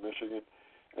state of Michigan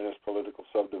and its political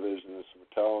subdivision,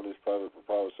 instrumentalities, private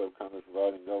subcontractors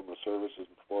providing government services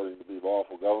and purporting to be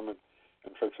lawful government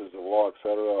and fictions of law,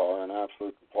 etc., are in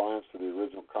absolute compliance to the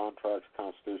original contracts,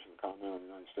 Constitution of the Continental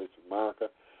United States of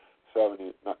America,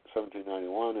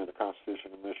 1791, and the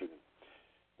Constitution of Michigan.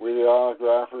 We, the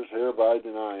autographers, hereby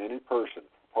deny any person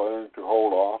purporting to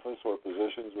hold office or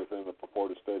positions within the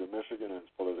purported state of Michigan and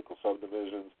its political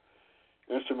subdivisions,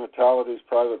 instrumentalities,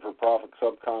 private for-profit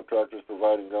subcontractors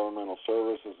providing governmental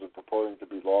services and purporting to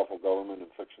be lawful government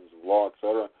and fictions of law,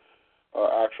 etc.,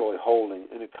 are actually holding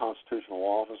any constitutional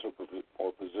office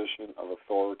or position of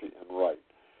authority and right.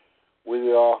 We,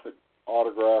 the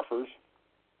autographers,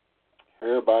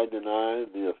 hereby deny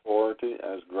the authority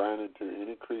as granted to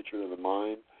any creature of the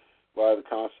mind by the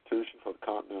Constitution for the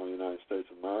Continental United States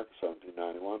of America,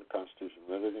 1791, the Constitution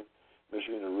of Michigan,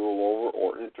 to rule over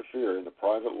or interfere in the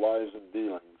private lives and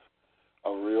dealings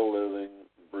of real living,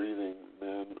 breathing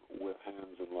men with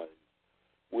hands and legs.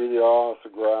 We, the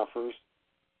autographers,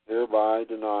 hereby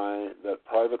deny that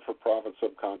private for-profit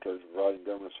subcontractors providing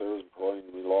government service and purporting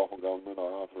to be lawful government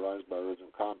are authorized by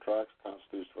original contracts,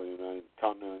 Constitution for the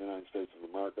Continental United States of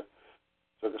America,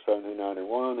 Circa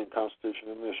 1791, and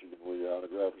Constitution of Michigan. We, the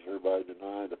autographers, hereby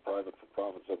deny that private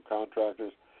for-profit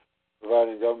subcontractors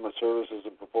providing government services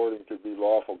and purporting to be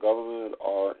lawful government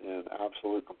are in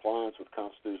absolute compliance with the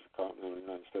Constitution of the Continental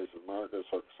United States of America,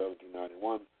 Circa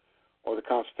 1791, or the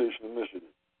Constitution of Michigan.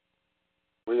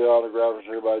 We, the autographers,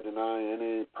 hereby deny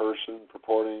any person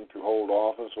purporting to hold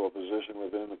office or position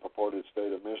within the purported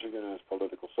state of Michigan and its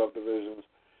political subdivisions,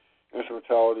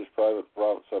 instrumentalities, private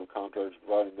subcontractors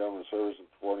providing government services and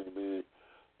purporting to be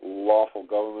lawful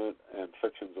government and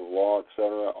fictions of law,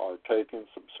 etc.,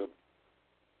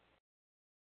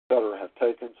 have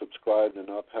taken, subscribed, and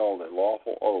upheld a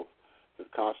lawful oath to the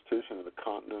Constitution of the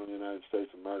Continental United States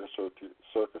of America,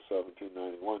 circa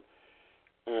 1791,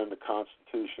 and the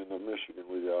Constitution of Michigan.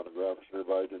 We, the autographers,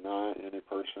 hereby deny any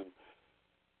persons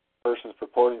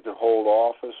purporting to hold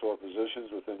office or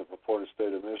positions within the purported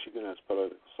state of Michigan and its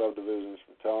political subdivisions,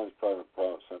 instrumentalities, private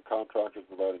subcontractors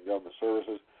providing government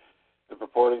services, and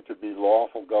purporting to be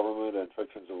lawful government and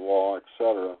fictions of law,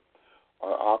 etc.,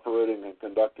 are operating and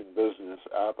conducting business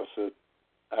absent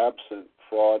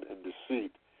fraud and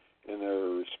deceit in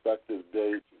their respective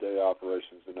day-to-day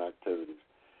operations and activities.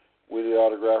 We, the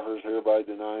autographers, hereby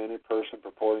deny any person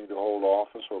purporting to hold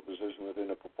office or position within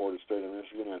the purported state of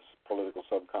Michigan and its political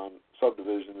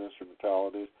subdivision,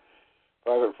 instrumentalities,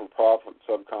 private for-profit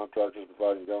subcontractors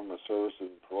providing government services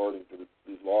and purporting to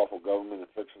be lawful government and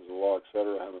fictions of law,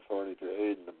 etc., have authority to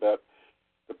aid and abet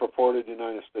the purported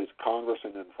United States Congress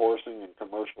in enforcing and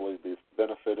commercially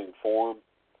benefiting from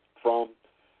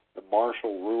the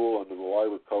martial rule under the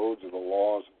labor codes of the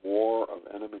laws of war of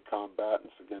enemy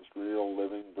combatants against real,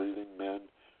 living, breathing men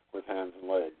with hands and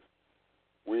legs.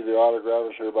 We, the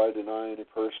autographers, hereby deny any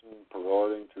person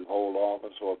purporting to hold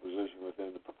office or position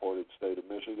within the purported state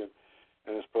of Michigan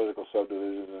and its political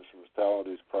subdivisions,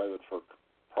 instrumentalities, private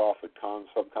for-profit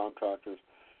subcontractors,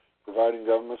 providing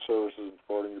government services and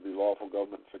purporting to be lawful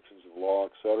government fictions of law,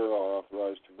 etc., are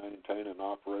authorized to maintain and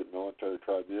operate military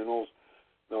tribunals,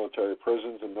 military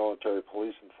prisons, and military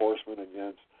police enforcement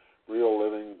against real,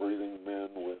 living, breathing men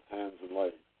with hands and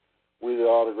legs. We, the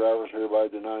autographers, hereby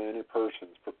deny any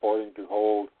persons purporting to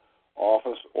hold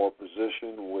office or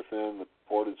position within the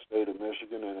purported state of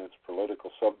Michigan and its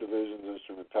political subdivisions,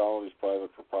 instrumentalities, private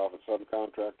for-profit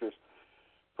subcontractors,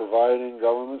 providing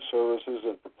government services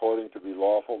and purporting to be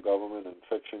lawful government and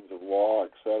fictions of law,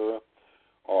 etc.,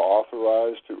 are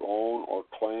authorized to own or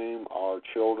claim our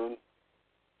children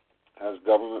as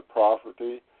government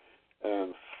property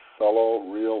and fellow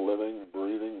real, living,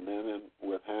 breathing men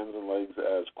with hands and legs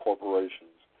as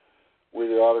corporations. We,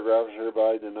 the autographers,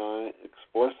 hereby deny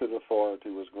explicit authority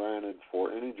was granted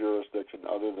for any jurisdiction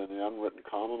other than the unwritten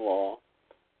common law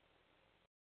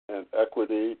and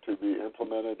equity to be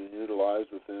implemented and utilized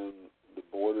within the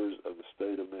borders of the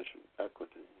state of Michigan.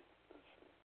 Equity.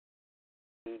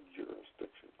 Any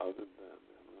jurisdiction other than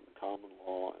the unwritten common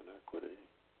law and equity.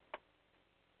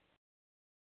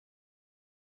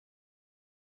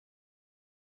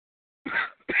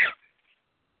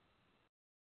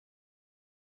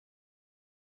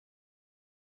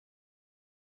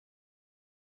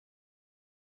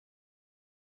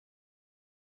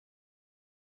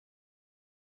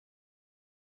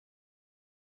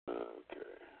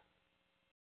 Okay.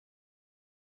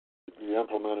 Be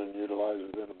implemented and utilized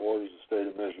within the borders of the state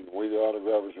of Michigan. We, the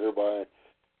autographers, hereby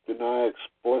deny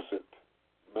explicit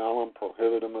malum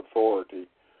prohibitum authority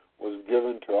was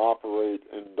given to operate,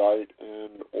 indict,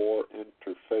 and or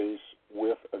interface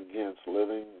with, against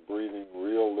living, breathing,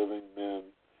 real living men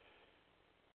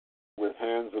with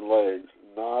hands and legs,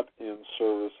 not in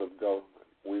service of government.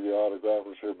 We, the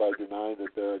autographers, hereby deny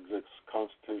that there exists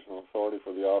constitutional authority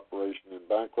for the operation in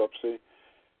bankruptcy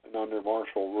and under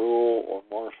martial rule or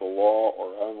martial law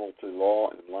or admiralty law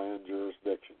in land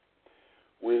jurisdiction.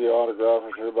 We, the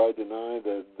autographers, hereby deny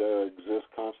that there exists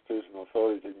constitutional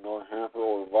authority to ignore, hamper,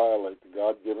 or violate the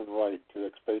God-given right to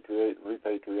expatriate and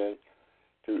repatriate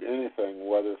to anything,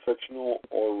 whether fictional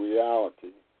or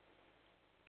reality,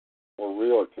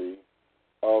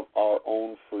 of our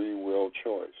own free will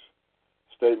choice.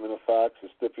 Statement of facts is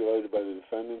stipulated by the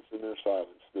defendants in their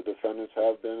silence. The defendants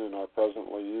have been and are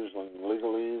presently using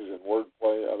legalese and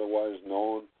wordplay, otherwise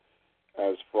known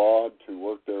as fraud, to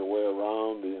work their way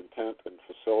around the intent and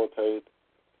facilitate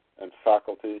and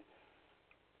faculty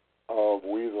of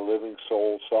we, the living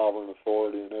soul, sovereign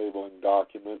authority enabling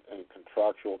document and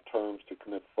contractual terms to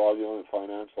commit fraudulent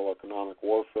financial, economic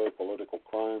warfare, political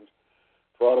crimes,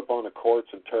 fraud upon the courts,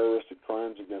 and terroristic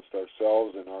crimes against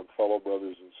ourselves and our fellow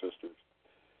brothers and sisters.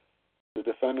 The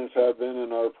defendants have been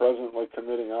and are presently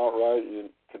committing outright and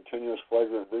continuous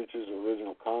flagrant breaches of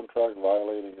original contract,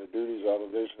 violating their duties,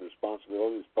 obligations,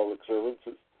 responsibilities, public servants,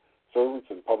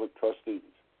 and public trustees.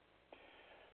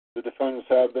 The defendants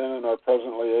have been and are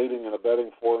presently aiding and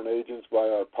abetting foreign agents by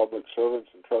our public servants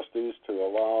and trustees to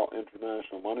allow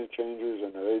international money changers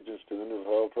and their agents to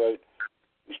infiltrate,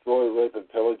 destroy, rape,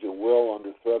 and pillage at will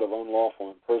under threat of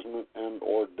unlawful imprisonment and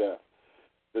or death.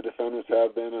 The defendants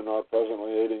have been and are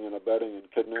presently aiding and abetting in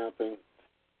kidnapping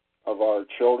of our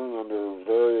children under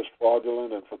various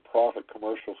fraudulent and for-profit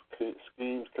commercial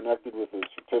schemes connected with the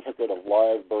Certificate of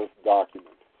Live Birth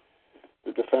document.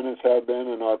 The defendants have been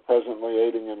and are presently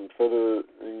aiding and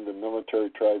furthering the military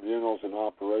tribunals in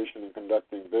operation and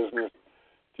conducting business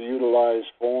to utilize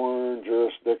foreign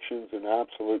jurisdictions in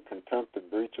absolute contempt and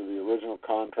breach of the original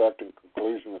contract in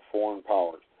conclusion with foreign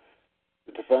powers.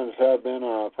 The defendants have been and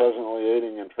are presently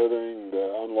aiding and furthering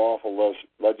the unlawful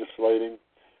legislating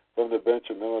from the bench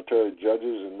of military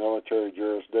judges in military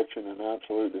jurisdiction in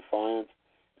absolute defiance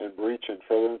and breach and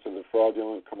furtherance of the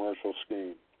fraudulent commercial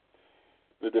scheme.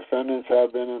 The defendants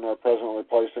have been and are presently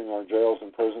placing our jails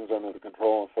and prisons under the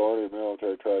control and authority of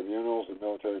military tribunals and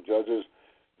military judges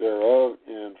thereof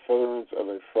in furtherance of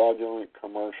a fraudulent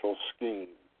commercial scheme.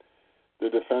 The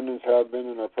defendants have been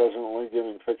and are presently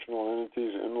giving fictional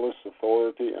entities endless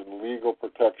authority and legal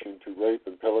protection to rape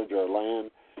and pillage our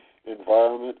land,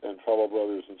 environment, and fellow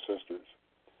brothers and sisters.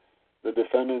 The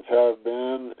defendants have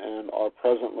been and are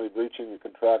presently breaching the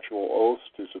contractual oaths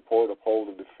to support, uphold,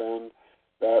 and defend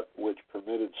that which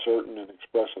permitted certain and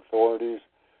express authorities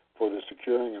for the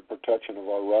securing and protection of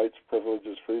our rights,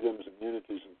 privileges, freedoms,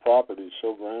 immunities, and properties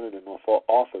so granted and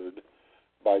offered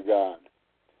by God.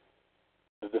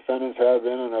 The defendants have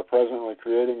been and are presently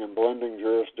creating and blending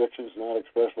jurisdictions not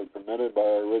expressly permitted by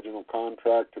our original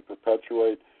contract to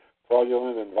perpetuate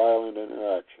fraudulent and violent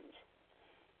interactions.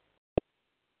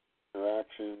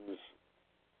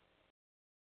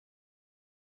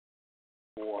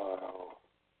 Wow.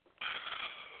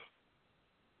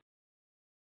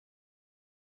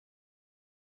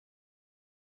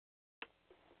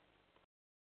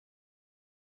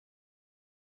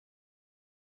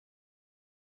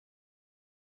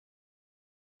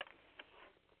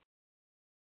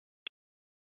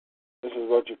 This is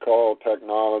what you call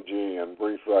technology and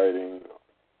brief writing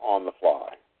on the fly.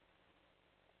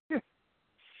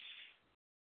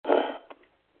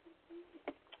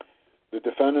 The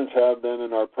defendants have been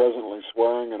and are presently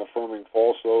swearing and affirming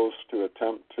false oaths to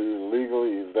attempt to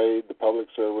legally evade the public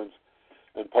servants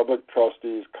and public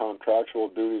trustees' contractual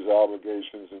duties,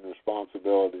 obligations, and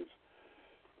responsibilities.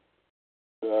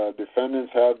 The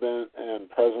defendants have been and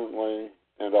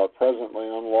are presently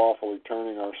unlawfully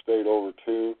turning our state over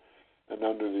to and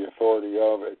under the authority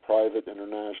of a private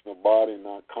international body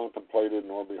not contemplated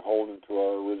nor beholden to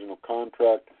our original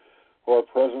contract, who are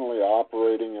presently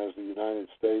operating as the United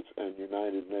States and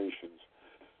United Nations.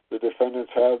 The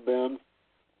defendants have been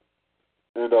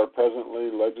and are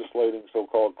presently legislating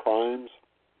so-called crimes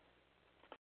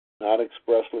not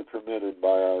expressly permitted by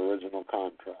our original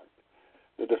contract.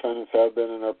 The defendants have been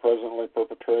and are presently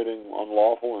perpetrating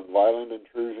unlawful and violent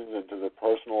intrusions into the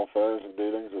personal affairs and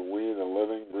dealings of we, the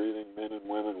living, breathing men and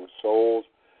women with souls,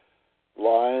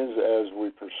 Lives as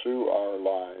we pursue our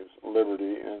lives,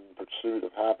 liberty and pursuit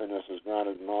of happiness is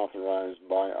granted and authorized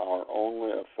by our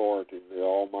only authority, the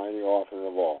Almighty Author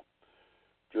of all.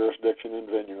 Jurisdiction and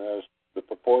venue. As the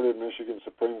purported Michigan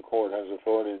Supreme Court has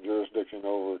authority and jurisdiction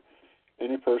over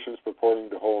any persons purporting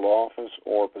to hold office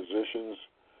or position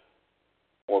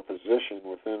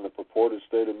within the purported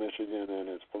state of Michigan and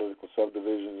its political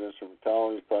subdivisions,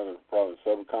 instrumentalities, private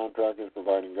subcontractors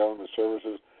providing government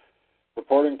services,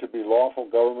 purporting to be lawful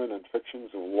government and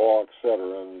fictions of law,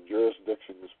 etc., and the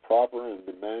jurisdiction is proper and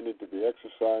demanded to be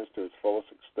exercised to its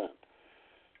fullest extent.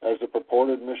 As the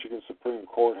purported Michigan Supreme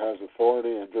Court has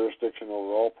authority and jurisdiction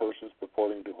over all persons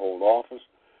purporting to hold office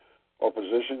or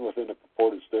position within the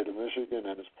purported state of Michigan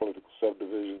and its political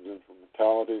subdivisions,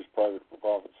 instrumentalities, private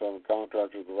profit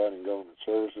subcontractors providing government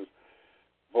services,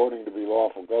 voting to be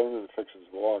lawful government and fictions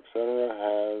of law, etc.,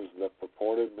 has the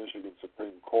purported Michigan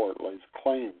Supreme Court lays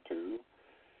claim to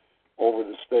over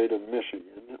the state of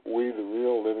Michigan, we, the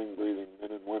real living, breathing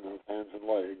men and women with hands and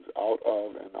legs, out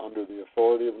of and under the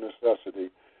authority of necessity,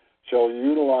 shall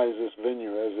utilize this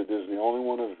venue as it is the only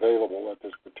one available at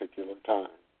this particular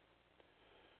time.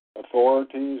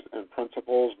 Authorities and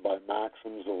principles by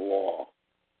maxims of law.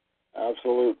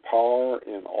 Absolute power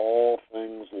in all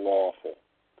things lawful.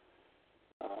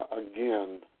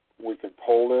 Again, we can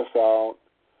pull this out,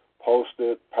 post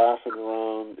it, pass it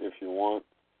around if you want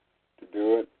to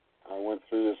do it. I went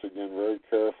through this again very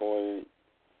carefully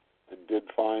and did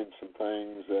find some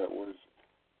things that was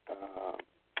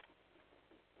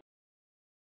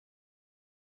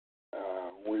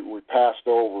we passed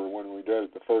over when we did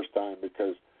it the first time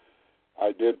because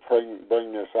I did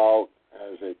bring this out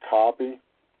as a copy.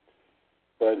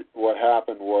 But what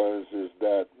happened is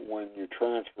that when you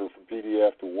transfer from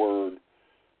PDF to Word,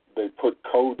 they put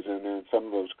codes in there, and some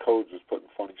of those codes was putting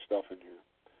funny stuff in here.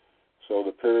 So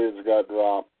the periods got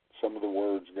dropped, some of the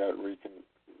words got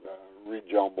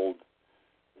rejumbled,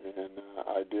 and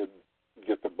I did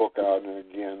get the book out and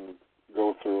again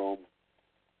go through them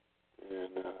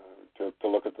and to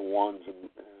look at the ones and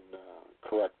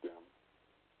correct them.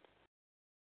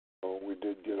 So we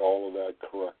did get all of that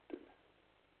corrected.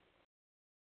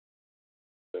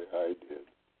 I did,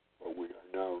 but we are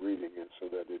now reading it so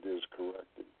that it is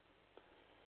corrected.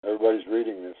 Everybody's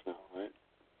reading this now, right?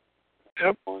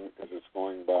 Yep. As it's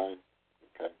going by?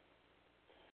 Okay.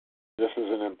 This is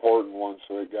an important one,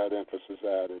 so it got emphasis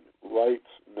added. Rights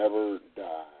never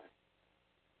die.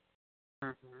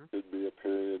 Mm-hmm. Should be a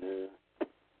period here.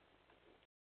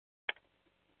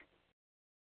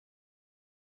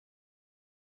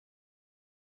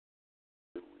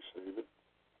 Did we save it?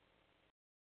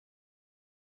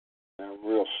 Now, a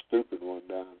real stupid one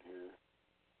down here.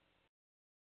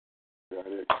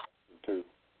 Got it, too.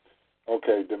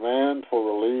 Okay, demand for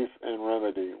relief and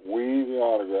remedy. We, the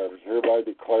autographers, hereby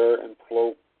declare and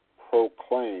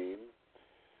proclaim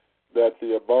that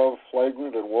the above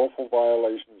flagrant and willful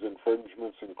violations,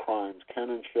 infringements, and crimes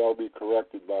can and shall be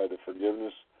corrected by the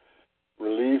forgiveness,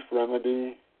 relief,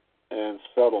 remedy, and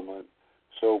settlement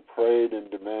so prayed and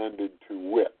demanded,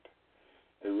 to wit,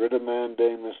 a writ of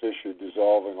mandamus issued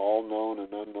dissolving all known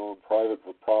and unknown private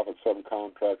for-profit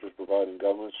subcontractors providing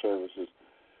government services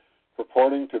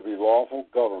purporting to be lawful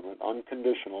government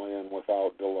unconditionally and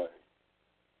without delay.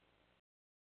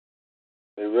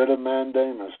 A writ of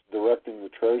mandamus directing the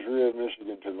Treasury of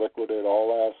Michigan to liquidate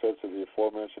all assets of the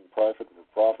aforementioned private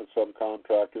for-profit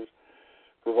subcontractors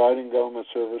providing government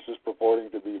services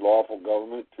purporting to be lawful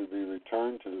government to be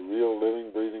returned to the real living,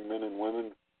 breathing men and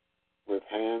women with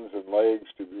hands and legs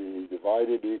to be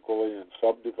divided equally and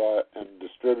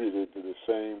distributed to the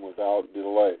same without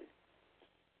delay.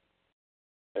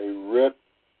 A writ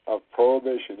of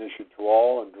prohibition issued to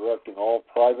all and directing all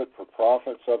private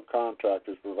for-profit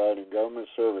subcontractors providing government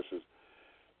services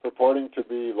purporting to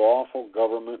be lawful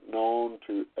government known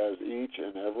to as each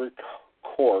and every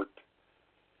court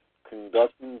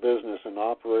conducting business and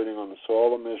operating on the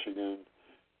soil of Michigan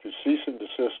to cease and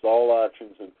desist all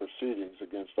actions and proceedings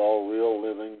against all real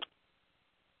living,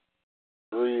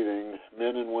 breathing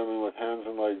men and women with hands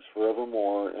and legs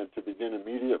forevermore, and to begin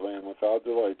immediately and without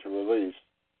delay to release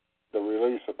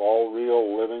of all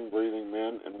real living, breathing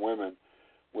men and women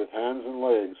with hands and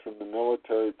legs from the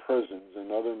military prisons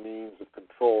and other means of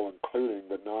control, including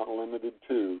but not limited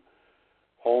to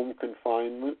home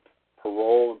confinement,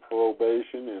 parole and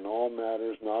probation in all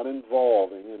matters not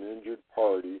involving an injured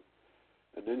party,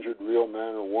 an injured real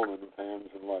man or woman with hands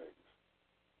and legs.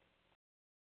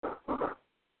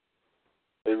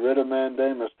 A writ of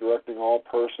mandamus directing all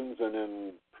persons, and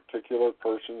in particular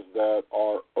persons that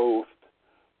are oathed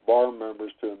bar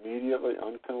members, to immediately,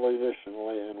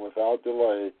 unconditionally, and without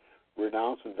delay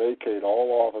renounce and vacate all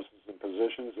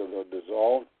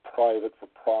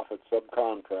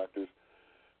subcontractors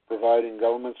providing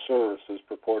government services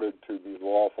purported to be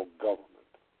lawful government.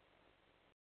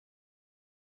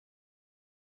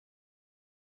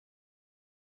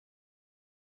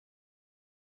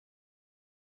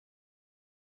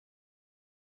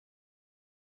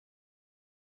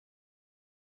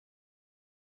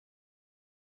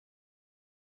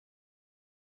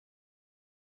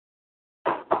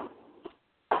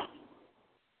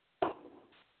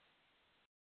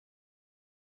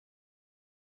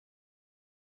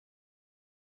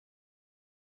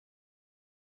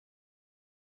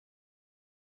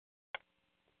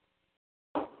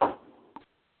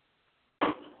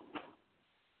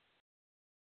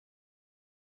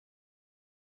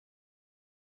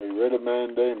 A writ of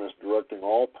mandamus directing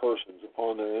all persons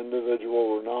upon their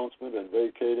individual renouncement and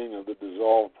vacating of the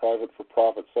dissolved private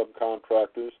for-profit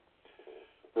subcontractors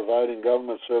providing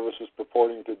government services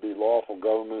purporting to be lawful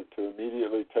government to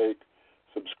immediately take,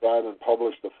 subscribe, and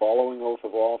publish the following oath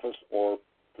of office or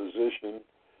position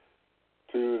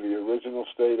to the original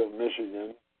state of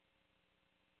Michigan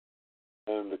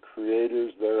and the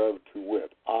creators thereof, to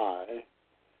wit, I,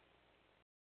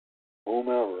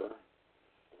 whomever,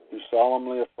 do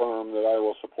solemnly affirm that I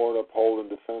will support, uphold, and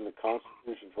defend the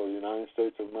Constitution for the United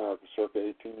States of America, circa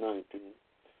 1819,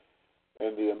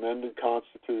 and the amended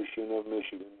Constitution of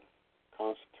Michigan.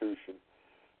 Constitution.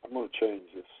 I'm going to change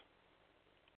this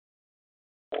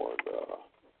for the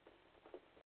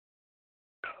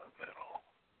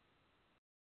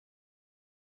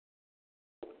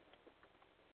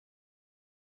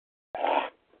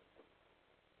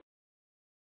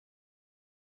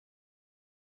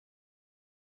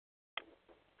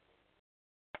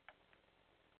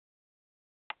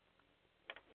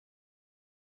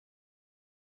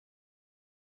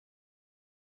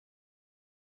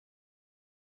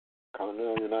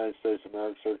Continental United States of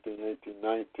America,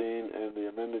 1819, and the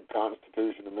amended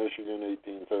Constitution of Michigan,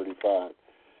 1835.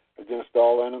 Against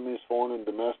all enemies, foreign and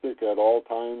domestic, at all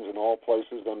times and all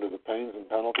places, under the pains and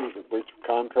penalties of breach of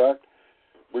contract,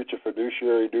 breach of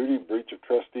fiduciary duty, breach of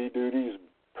trustee duties,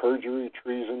 perjury,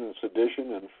 treason, and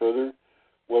sedition, and further,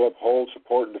 will uphold,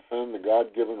 support, and defend the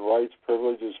God-given rights,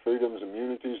 privileges, freedoms,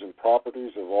 immunities, and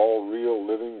properties of all real,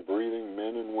 living, breathing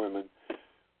men and women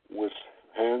with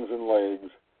hands and legs,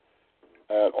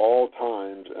 at all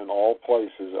times and all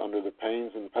places, under the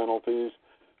pains and penalties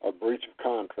of breach of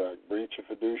contract, breach of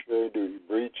fiduciary duty,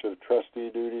 breach of trustee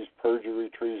duties, perjury,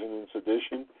 treason, and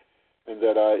sedition, and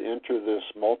that I enter this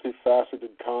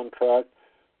multifaceted contract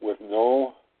with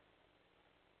no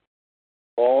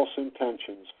false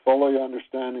intentions, fully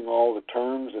understanding all the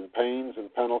terms and pains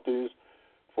and penalties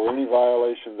for any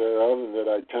violation thereof, and that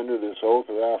I tender this oath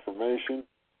or affirmation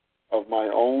of my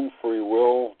own free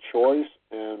will choice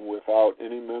and without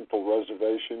any mental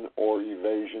reservation or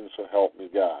evasion, so help me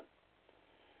God.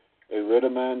 A writ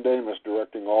of mandamus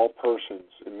directing all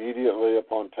persons immediately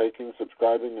upon taking,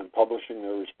 subscribing, and publishing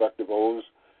their respective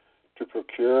oaths to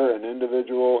procure an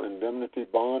individual indemnity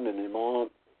bond in the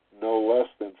amount no less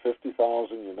than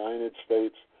 50,000 United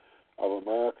States of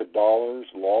America dollars,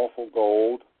 lawful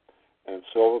gold, and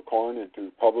silver coin, and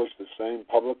to publish the same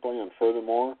publicly, and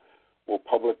furthermore will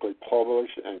publicly publish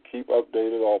and keep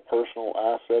updated all personal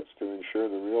assets to ensure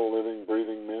the real living,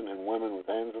 breathing men and women with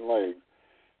hands and legs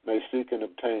may seek and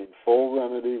obtain full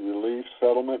remedy, relief,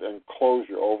 settlement, and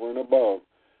closure over and above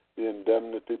the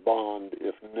indemnity bond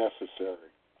if necessary.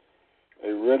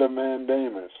 A writ of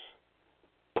mandamus,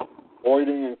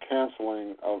 voiding and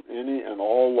canceling of any and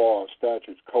all laws,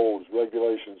 statutes, codes,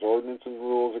 regulations, ordinances,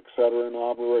 rules, etc. in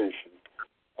operation,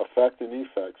 effect and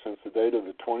effect since the date of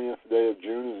the 20th day of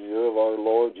June in the year of our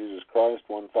Lord Jesus Christ,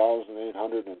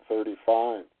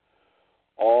 1835.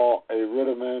 A writ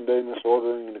of mandamus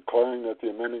ordering and declaring that the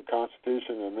amended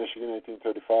Constitution of Michigan,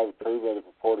 1835, approved by the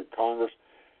purported Congress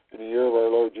in the year of our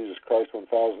Lord Jesus Christ,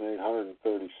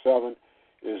 1837,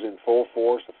 is in full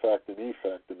force, effect, and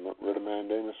effect. A writ of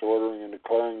mandamus ordering and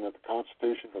declaring that the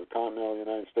Constitution for the Continental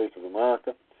United States of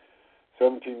America,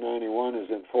 1791, is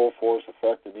in full force,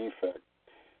 effect, and effect.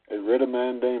 A writ of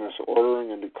mandamus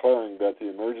ordering and declaring that the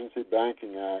Emergency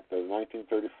Banking Act of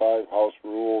 1935, House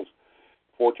Rules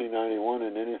 1491,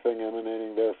 and anything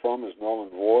emanating therefrom is null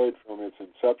and void from its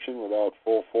inception without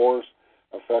full force,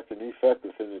 effect, and effect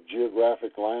within the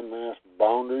geographic landmass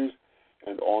boundaries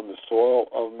and on the soil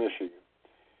of Michigan.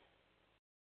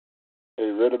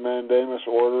 A writ of mandamus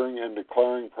ordering and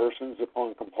declaring persons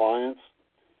upon compliance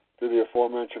to the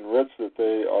aforementioned writs that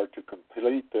they are to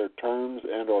complete their terms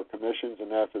and or commissions,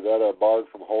 and after that are barred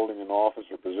from holding an office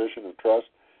or position of trust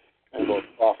and or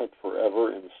profit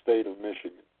forever in the state of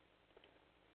Michigan.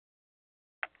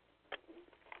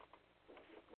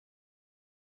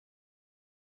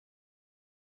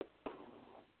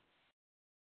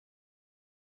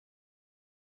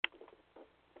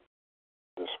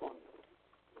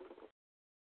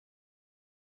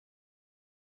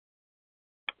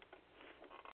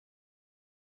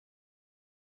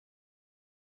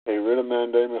 A writ of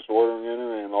mandamus ordering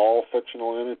any and all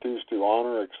fictional entities to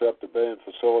honor, accept, obey, and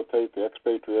facilitate the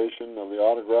expatriation of the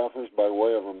autographers by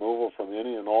way of removal from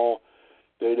any and all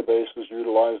databases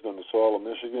utilized on the soil of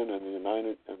Michigan and the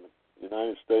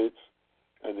United States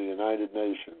and the United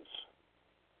Nations.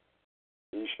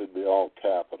 These should be all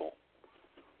capital.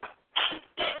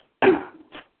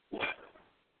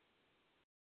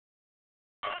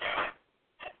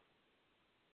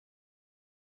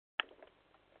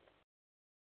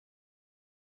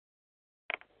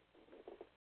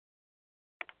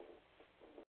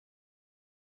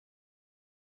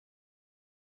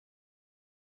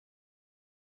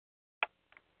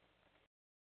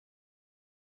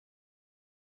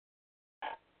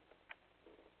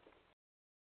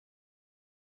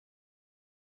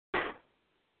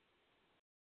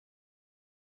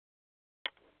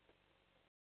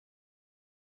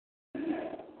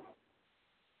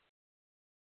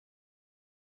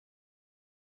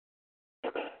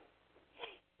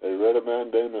 A writ of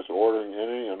mandamus ordering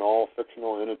any and all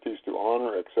fictional entities to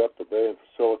honor, accept, obey, and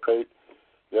facilitate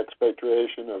the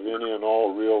expatriation of any and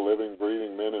all real, living,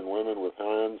 breathing men and women with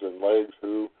hands and legs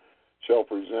who shall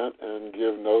present and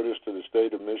give notice to the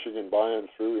state of Michigan by and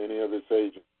through any of its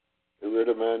agents. A writ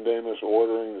of mandamus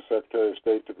ordering the Secretary of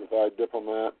State to provide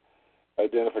diplomat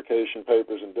identification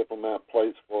papers and diplomat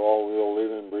plates for all real,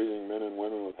 living, breathing men and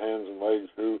women with hands and legs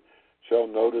who shall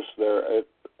notice their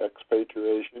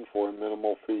expatriation for a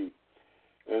minimal fee.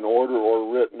 An order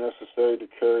or writ necessary to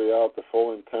carry out the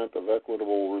full intent of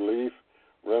equitable relief,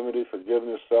 remedy,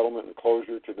 forgiveness, settlement, and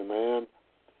closure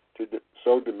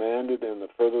so demanded in the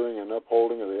furthering and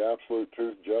upholding of the absolute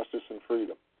truth, justice, and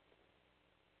freedom.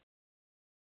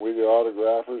 We, the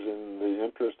autographers, in the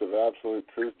interest of absolute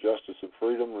truth, justice, and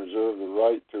freedom, reserve the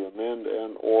right to amend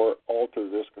and or alter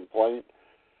this complaint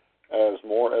as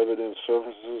more evidence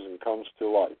surfaces and comes to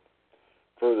light.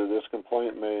 Further, this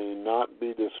complaint may not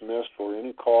be dismissed for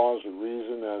any cause or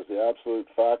reason, as the absolute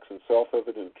facts and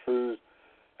self-evident truths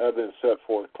have been set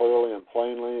forth clearly and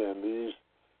plainly, and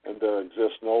there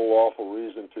exists no lawful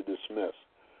reason to dismiss.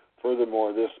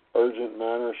 Furthermore, this urgent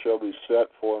matter shall be set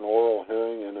for an oral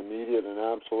hearing and immediate and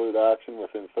absolute action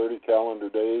within 30 calendar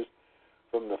days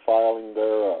from the filing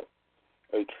thereof.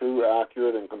 A true,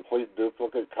 accurate, and complete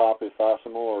duplicate copy,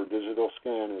 facsimile, or digital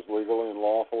scan is legally and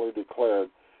lawfully declared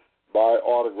by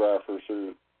autographers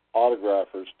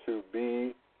to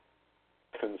be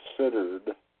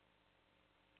considered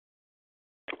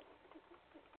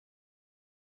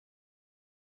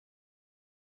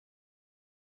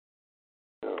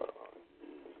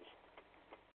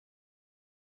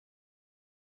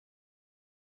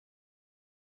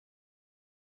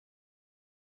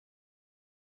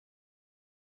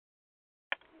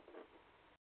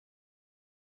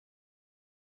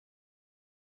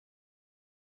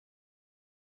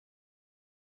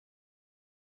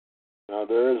Now,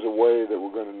 there is a way that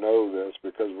we're going to know this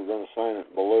because we're going to sign it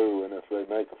in blue, and if they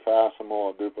make a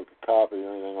facsimile, a duplicate copy,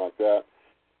 or anything like that,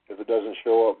 if it doesn't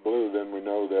show up blue, then we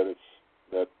know that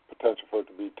that potential for it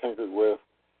to be tinkered with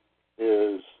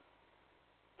is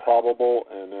probable,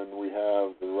 and then we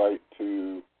have the right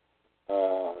to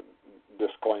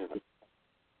disclaim it.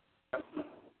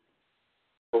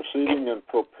 Proceeding in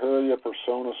properia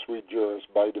persona sui juris,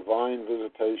 by divine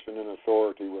visitation and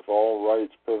authority, with all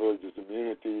rights, privileges,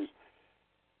 immunities,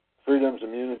 freedoms,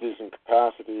 immunities, and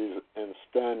capacities and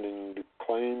standing,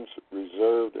 claims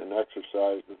reserved and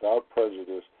exercised without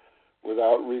prejudice,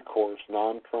 without recourse,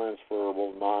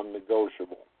 non-transferable,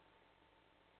 non-negotiable.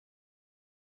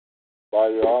 By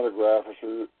the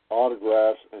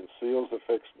autographs and seals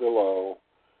affixed below,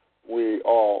 we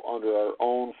all, under our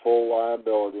own full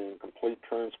liability and complete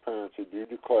transparency, do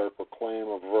declare, proclaim,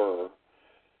 aver,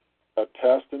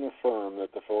 attest, and affirm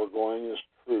that the foregoing is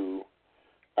true,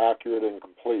 accurate, and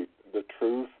complete, the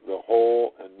truth, the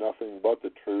whole, and nothing but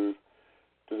the truth,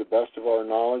 to the best of our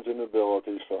knowledge and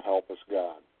ability, so help us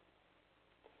God.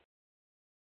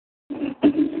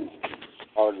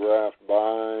 Autographed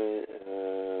by,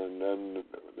 and then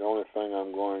the only thing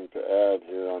I'm going to add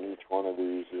here on each one of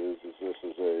these is this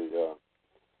is a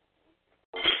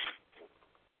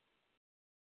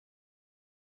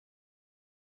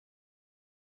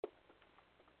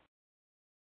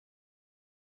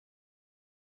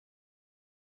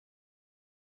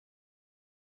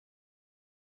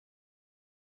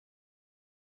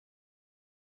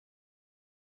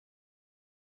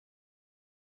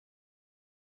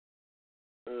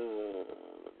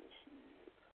let me see.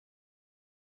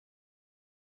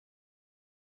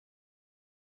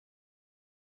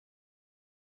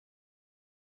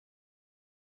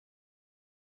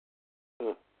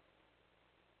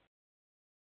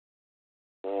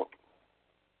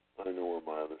 I know where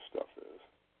my other stuff is.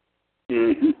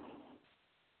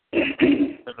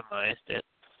 Minimized it.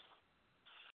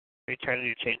 Are you trying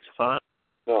to change the font?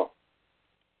 No.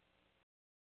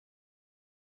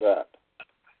 That.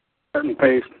 Cut and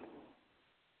paste.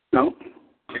 No.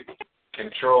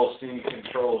 Control C,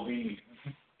 Control V.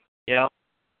 Yeah.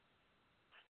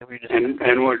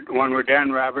 And when we're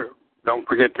done, Robert, don't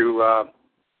forget to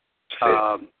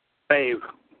save.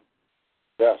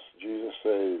 Yes, Jesus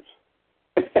saves.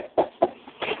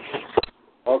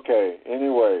 Okay,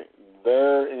 anyway,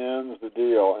 there ends the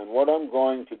deal. And what I'm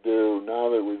going to do, now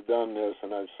that we've done this,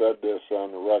 and I've said this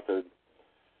on the record,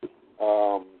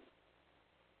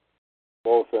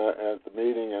 both at the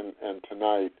meeting and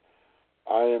tonight,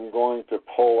 I am going to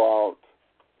pull out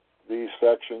these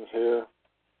sections here.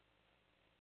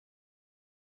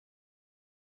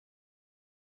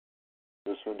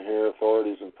 This one here,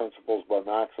 authorities and principles by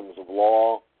maxims of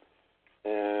law.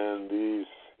 And these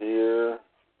here,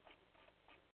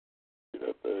 get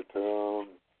up there to them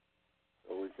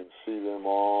so we can see them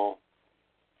all.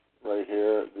 Right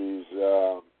here, these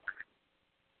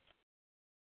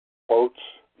quotes,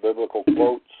 biblical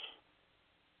quotes.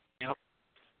 Yep.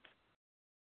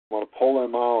 I'm going to pull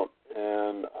them out,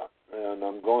 and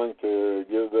I'm going to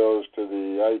give those to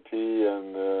the IT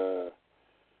and the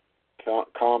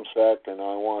ComSec, and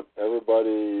I want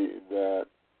everybody that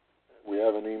we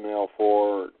have an email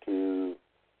for to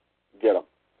get them.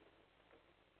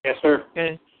 Yes, sir.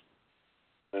 Okay.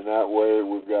 And that way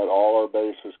we've got all our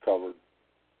bases covered.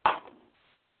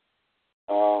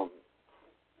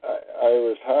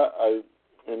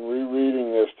 In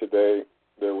rereading this today,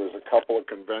 there was a couple of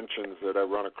conventions that I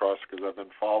run across because I've been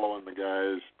following the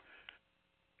guys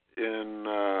in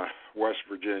West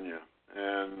Virginia,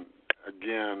 and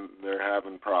again, they're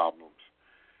having problems.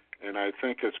 And I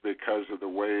think it's because of the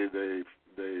way they've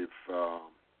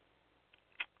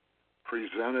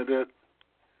presented it.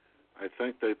 I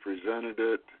think they presented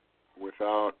it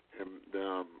without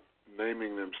them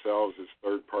naming themselves as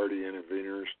third-party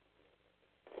interveners,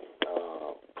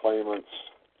 claimants,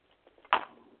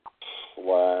 /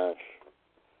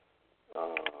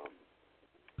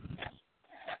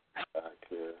 back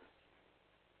here.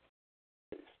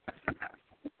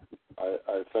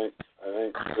 I think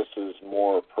this is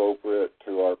more appropriate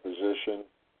to our position,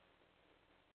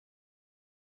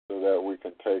 so that we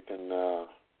can take and how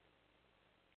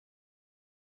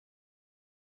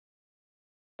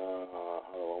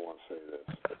do I want to say this?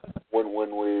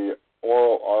 When we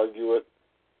oral argue it,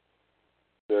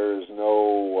 there is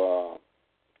no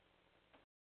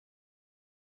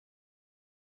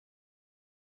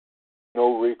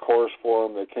recourse for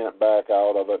them. They can't back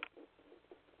out of it.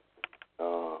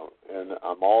 And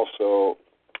I'm also,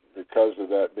 because of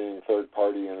that being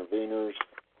third-party interveners,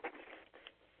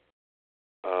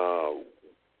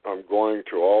 I'm going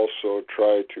to also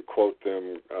try to quote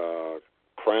them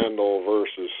Crandall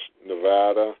versus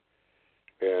Nevada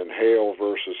and Hale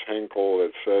versus Hinkle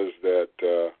that says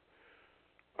that,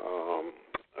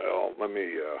 well, let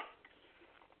me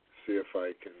see if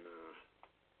I can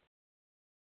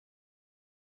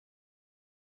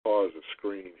pause the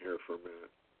screen here for a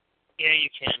minute. Yeah, you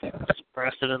can. Just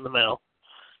press it in the middle.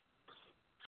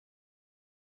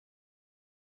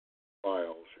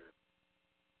 Files here.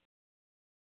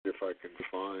 If I can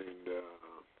find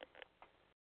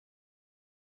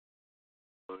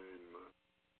my...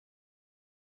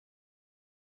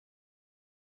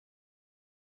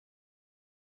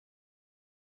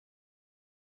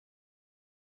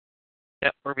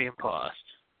 Yep, we're being paused.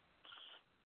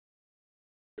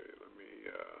 Okay, let me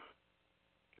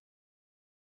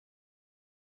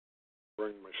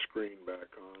bring my screen back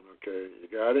on. Okay, you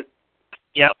got it?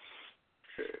 Yep.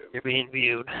 Okay. You're being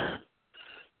viewed.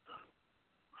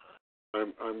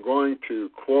 I'm going to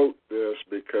quote this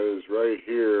because right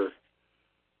here,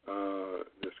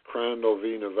 this Crandall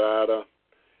v. Nevada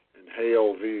and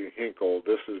Hale v. Hinkle,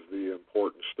 this is the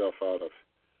important stuff out of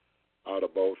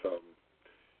both of them.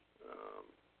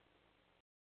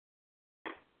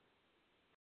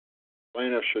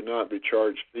 Plaintiff should not be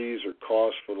charged fees or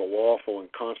costs for the lawful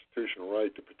and constitutional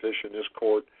right to petition this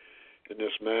court in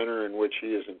this manner in which he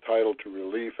is entitled to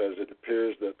relief, as it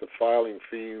appears that the filing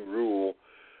fee rule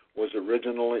was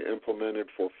originally implemented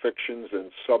for fictions and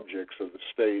subjects of the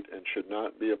state and should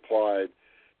not be applied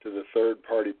to the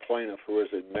third-party plaintiff who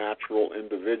is a natural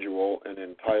individual and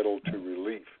entitled to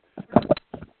relief.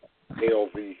 Hale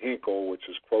v. Hinkle, which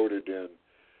is quoted in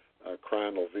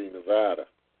Crandall v. Nevada.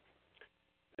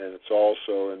 And it's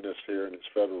also in this here in its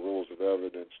Federal Rules of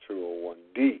Evidence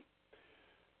 201D.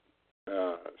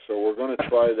 So we're going to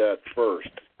try that first.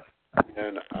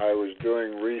 And I was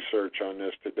doing research on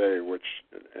this today, which,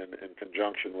 in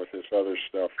conjunction with this other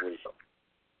stuff, was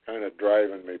kind of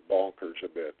driving me bonkers a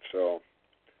bit. So,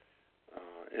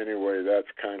 anyway, that's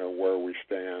kind of where we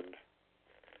stand.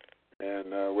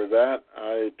 And with that,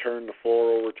 I turn the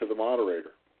floor over to the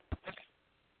moderator.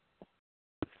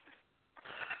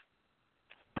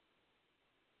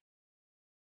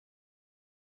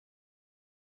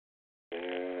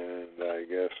 And I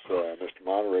guess Mr.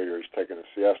 Moderator is taking a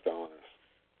siesta on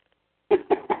us.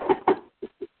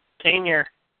 Senior.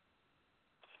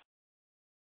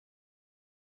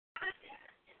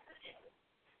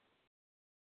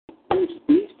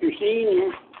 Mr.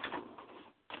 Senior.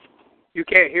 You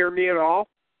can't hear me at all?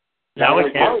 No,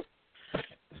 we can't.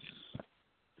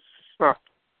 Huh.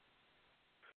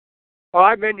 Well,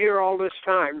 I've been here all this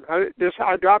time.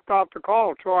 I dropped off the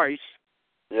call twice.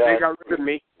 Yeah. They got rid of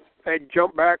me. I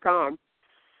jumped back on.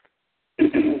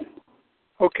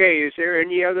 Okay, is there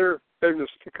any other business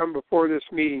to come before this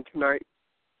meeting tonight?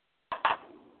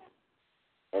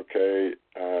 Okay,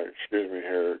 excuse me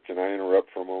here. Can I interrupt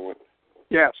for a moment?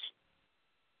 Yes.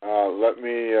 Let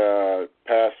me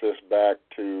pass this back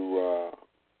to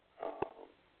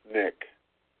Nick.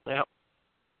 Yep.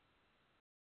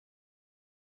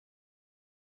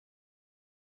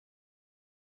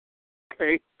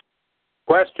 Okay.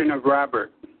 Question of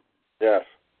Robert. Yes.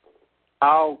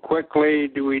 How quickly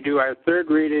do we do our third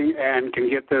reading and can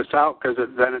get this out? Because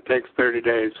then it takes 30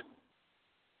 days.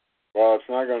 Well, it's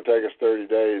not going to take us 30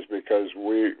 days because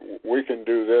we can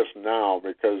do this now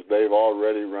because they've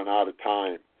already run out of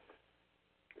time.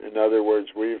 In other words,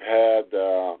 we've had...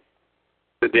 the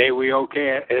day we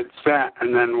okay it, it's set,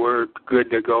 and then we're good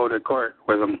to go to court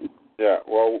with them. Yeah,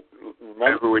 well,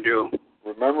 whatever we do.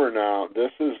 Remember now,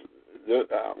 this is...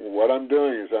 what I'm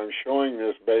doing is I'm showing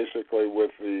this basically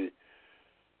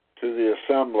to the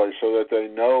assembly so that they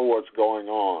know what's going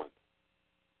on.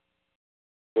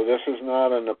 So this is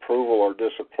not an approval or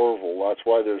disapproval. That's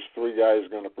why there's three guys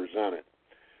going to present it.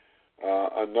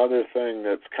 Another thing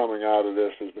that's coming out of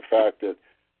this is the fact that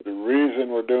the reason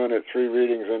we're doing it 3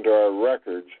 readings into our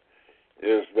records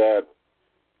is that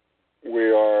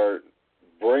we are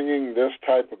bringing this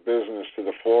type of business to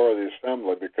the floor of the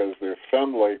assembly because the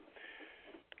assembly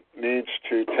needs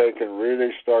to take and really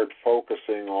start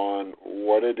focusing on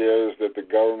what it is that the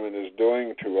government is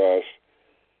doing to us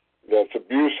that's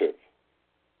abusive.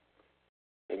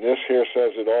 And this here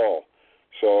says it all.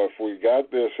 So if we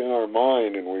got this in our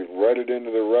mind and we've read it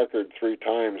into the record 3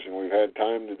 times and we've had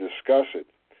time to discuss it,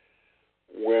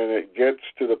 when it gets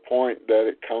to the point that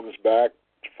it comes back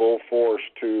full force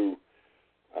to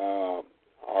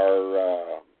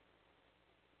our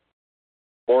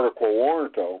Board of Quo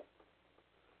Warranto,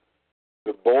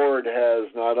 the board has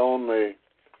not only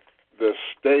the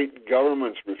state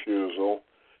government's refusal,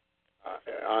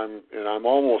 I'm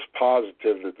almost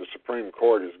positive that the Supreme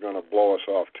Court is going to blow us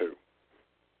off too.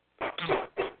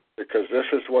 Because this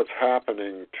is what's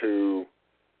happening to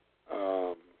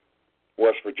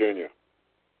West Virginia.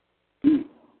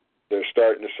 They're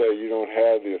starting to say you don't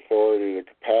have the authority, the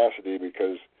capacity,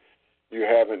 because you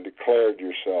haven't declared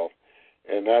yourself.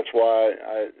 And that's why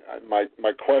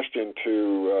my question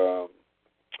to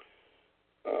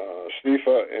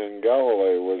Stifa and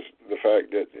Galilee was the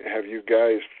fact that have you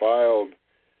guys filed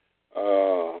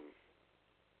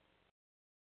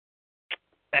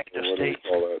Act of State.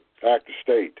 Act of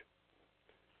State.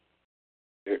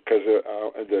 Because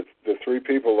the 3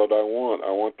 people that I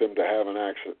want them to have an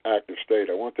act of state.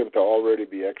 I want them to already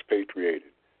be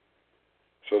expatriated.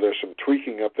 So there's some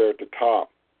tweaking up there at the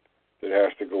top that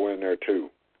has to go in there too.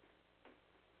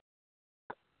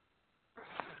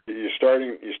 You're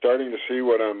starting to see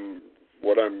what I'm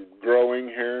growing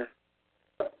here.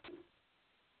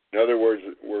 In other words,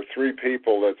 we're 3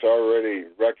 people that's already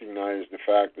recognized the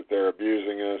fact that they're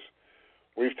abusing us.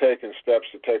 We've taken steps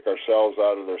to take ourselves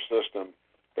out of their system,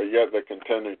 but yet they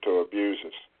continue to abuse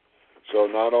us. So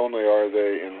not only are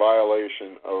they in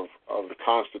violation of the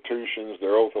constitutions,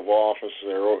 their oath of office,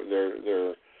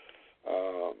 their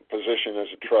position as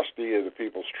a trustee of the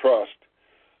People's Trust,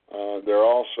 they're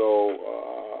also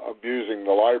abusing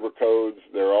the LIBOR codes.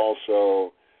 They're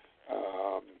also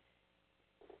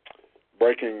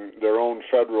breaking their own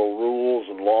federal rules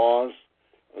and laws,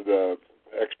 the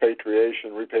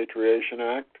Expatriation, Repatriation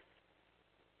Act.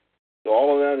 So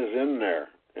all of that is in there.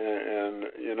 And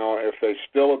you know, if they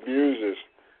still abuse us,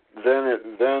 then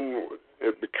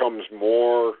it becomes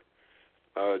more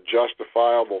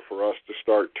justifiable for us to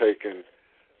start taking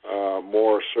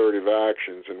more assertive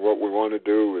actions. And what we want to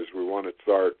do is we want to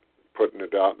start putting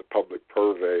it out in the public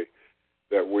purvey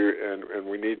that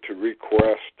we need to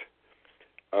request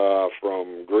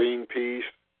from Greenpeace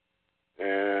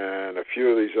and a few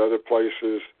of these other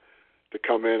places to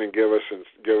come in and give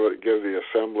the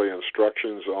assembly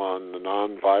instructions on the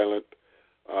nonviolent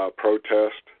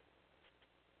protest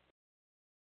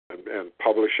and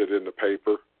publish it in the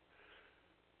paper.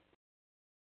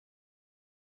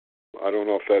 I don't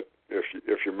know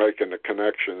if you're making the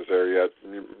connections there yet.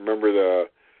 Remember the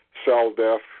cell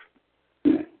death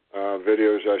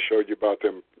videos I showed you about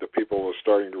them? The people were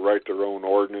starting to write their own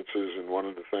ordinances, and one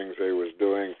of the things they was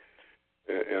doing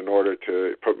in order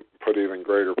to put even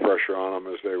greater pressure on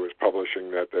them is they was publishing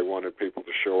that they wanted people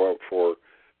to show up for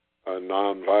a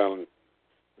nonviolent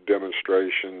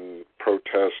demonstration,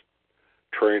 protest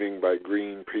training by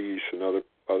Greenpeace and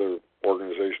other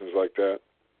organizations like that.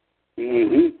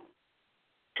 Mm-hmm.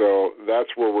 So that's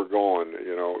where we're going.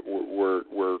 You know,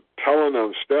 we're telling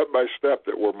them step by step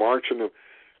that we're marching them,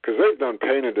 because they've done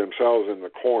painted themselves in the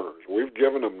corners. We've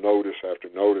given them notice after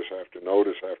notice after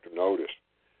notice after notice.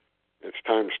 It's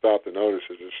time to stop the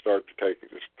notices and start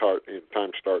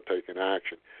taking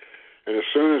action. And as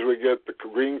soon as we get the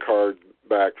green card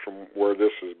back from where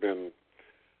this has been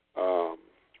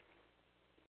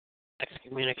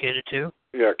excommunicated to?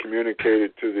 Yeah,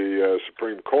 communicated to the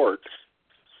Supreme Court.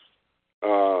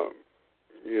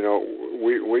 You know,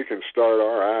 we can start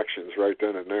our actions right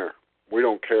then and there. We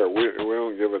don't care. We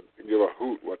don't give a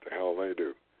hoot what the hell they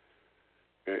do.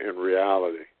 In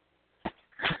reality,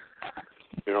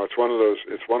 you know, it's one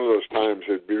of those times.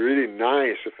 It'd be really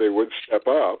nice if they would step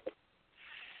up,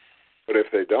 but if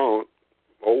they don't,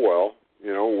 oh well.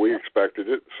 You know, we expected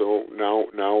it, so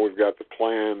now we've got the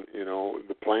plan. You know,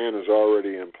 the plan is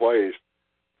already in place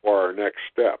for our next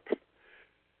step.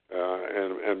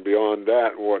 And beyond that,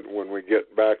 when we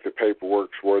get back to paperwork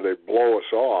where they blow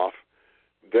us off,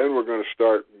 then we're going to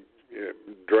start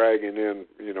dragging in,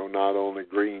 you know, not only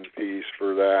Greenpeace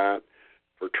for that,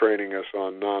 for training us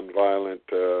on nonviolent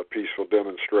peaceful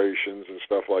demonstrations and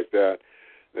stuff like that.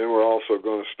 Then we're also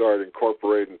going to start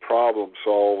incorporating problem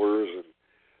solvers and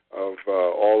of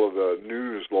all of the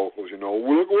news locals. You know,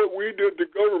 look what we did to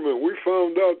government. We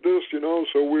found out this, you know,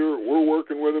 so we're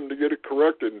working with them to get it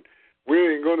corrected. And we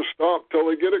ain't going to stop till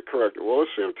they get it corrected. Well,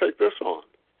 let's see them take this on.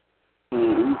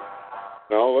 Mm-hmm.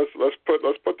 Now let's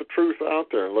put the truth out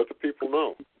there and let the people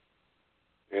know.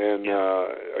 And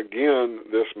again,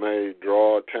 this may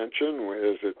draw attention.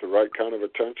 Is it the right kind of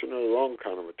attention or the wrong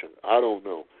kind of attention? I don't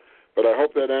know. But I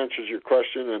hope that answers your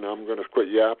question, and I'm going to quit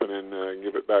yapping and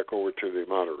give it back over to the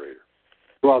moderator.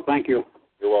 Well, thank you.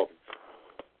 You're welcome.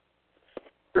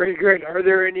 Very good. Are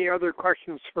there any other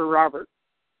questions for Robert?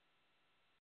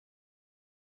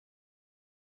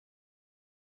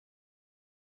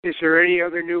 Is there any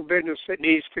other new business that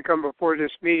needs to come before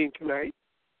this meeting tonight?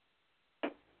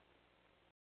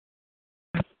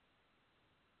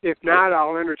 If not,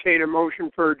 I'll entertain a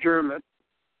motion for adjournment.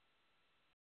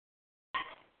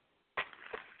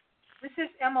 This is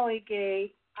Emily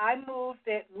Gay. I move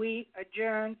that we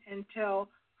adjourn until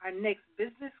our next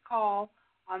business call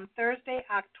on Thursday,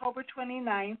 October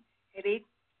 29th at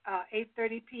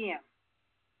 8:30 p.m.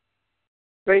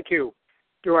 Thank you.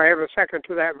 Do I have a second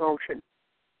to that motion?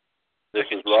 This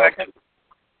is Rob. Second.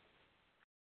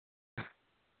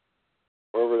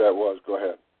 Whoever that was, go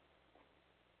ahead.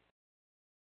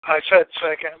 I said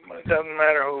second, but it doesn't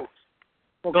matter who.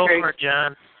 Okay. Go for it,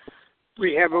 John.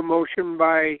 We have a motion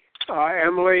by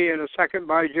Emily and a second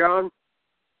by John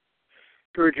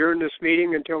to adjourn this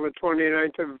meeting until the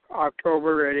 29th of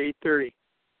October at 8:30.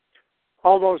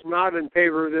 All those not in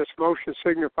favor of this motion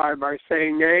signify by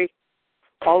saying nay.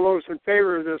 All those in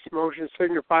favor of this motion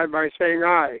signify by saying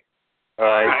aye.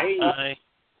 Aye. Aye.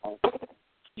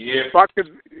 Yeah. Buck,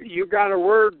 you got a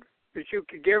word that you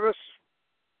could give us?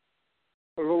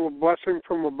 A little blessing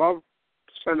from above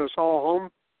to send us all home?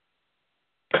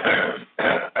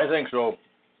 I think so,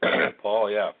 Paul,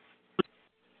 yeah.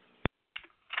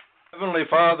 Heavenly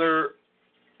Father,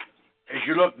 as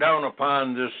you look down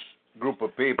upon this group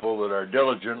of people that are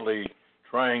diligently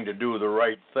trying to do the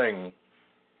right thing,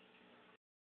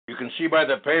 you can see by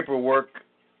the paperwork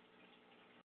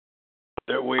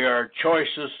that we are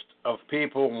choicest of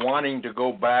people wanting to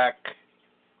go back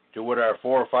to what our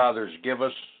forefathers give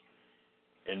us.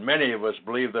 And many of us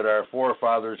believe that our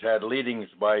forefathers had leadings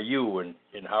by you in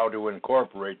how to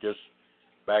incorporate this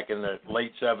back in the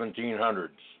late 1700s.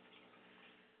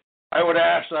 I would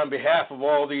ask on behalf of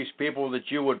all these people that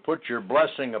you would put your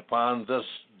blessing upon this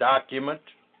document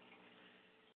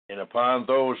and upon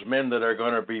those men that are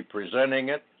going to be presenting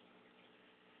it.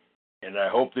 And I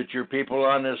hope that your people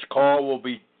on this call will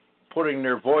be putting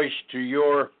their voice to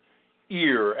your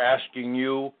ear, asking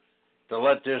you to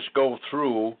let this go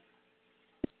through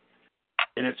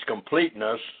in its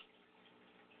completeness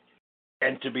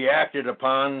and to be acted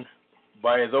upon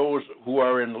by those who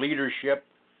are in leadership,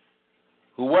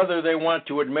 who, whether they want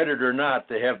to admit it or not,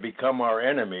 they have become our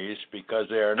enemies because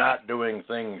they are not doing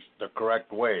things the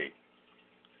correct way.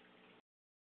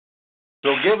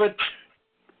 So give it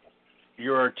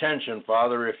your attention,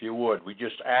 Father, if you would. We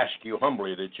just ask you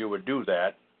humbly that you would do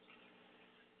that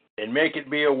and make it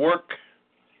be a work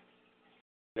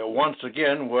that once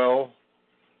again will,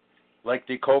 like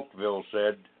de Tocqueville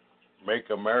said,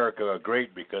 make America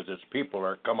great, because its people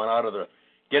are coming out of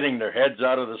getting their heads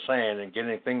out of the sand and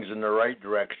getting things in the right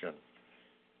direction.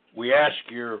 We ask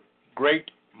your great,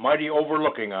 mighty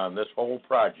overlooking on this whole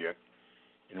project,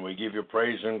 and we give you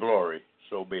praise and glory.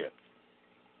 So be it.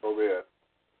 So be it.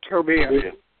 So be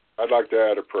it. I'd like to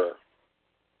add a prayer.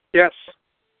 Yes.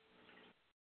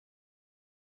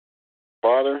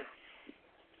 Father,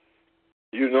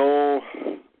 you know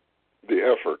the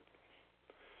effort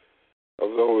of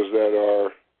those that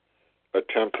are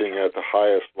attempting at the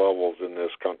highest levels in this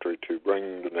country to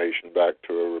bring the nation back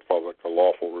to a republic, a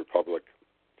lawful republic.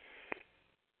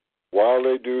 While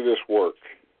they do this work,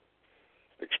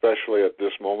 especially at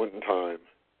this moment in time,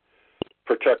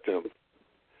 protect them.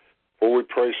 For we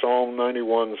pray Psalm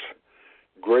 91's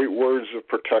great words of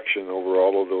protection over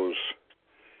all of those,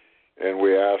 and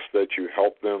we ask that you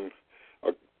help them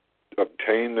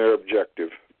obtain their objective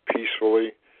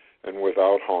peacefully and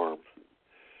without harm.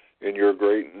 In your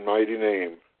great and mighty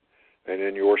name, and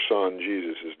in your Son,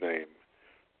 Jesus' name,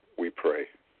 we pray.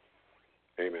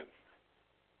 Amen.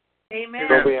 Amen.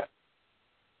 So be it.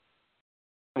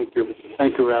 Thank you.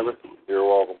 Thank you, Robert. You're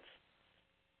welcome.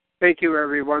 Thank you,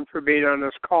 everyone, for being on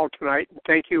this call tonight, and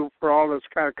thank you for all that's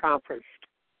got accomplished.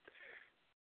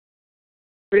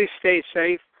 Please stay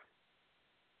safe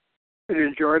and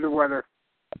enjoy the weather.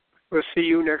 We'll see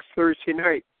you next Thursday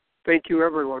night. Thank you,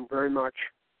 everyone, very much.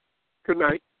 Good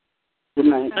night. Good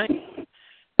night. Good night.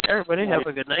 Everybody, have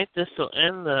a good night. This will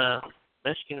end the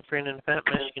Michigan Free and Independent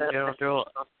Michigan General Drill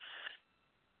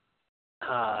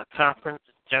Conference,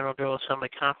 General Drill Assembly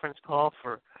Conference call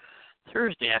for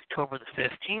Thursday, October the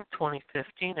 15th,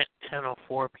 2015 at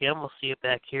 10:04 p.m. We'll see you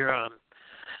back here on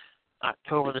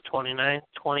October the 29th,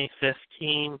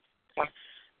 2015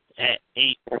 at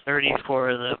 8:30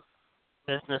 for the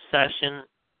business session.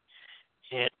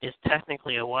 It is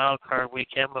technically a wild card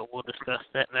weekend, but we'll discuss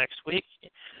that next week.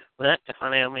 With that, if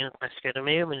I am in my schedule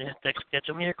me, I'm going to have to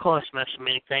schedule me a call smash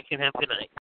meeting. Thank you and have a good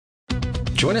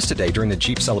night. Join us today during the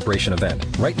Jeep Celebration event.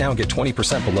 Right now, get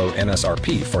 20% below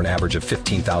MSRP for an average of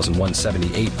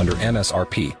 $15,178 under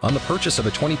MSRP on the purchase of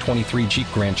a 2023 Jeep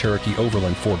Grand Cherokee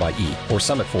Overland 4xE or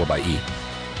Summit 4xE.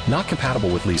 Not compatible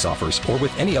with lease offers or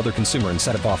with any other consumer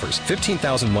incentive offers.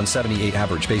 $15,178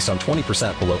 average based on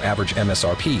 20% below average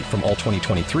MSRP from all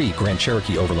 2023 Grand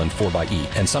Cherokee Overland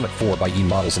 4xE and Summit 4xE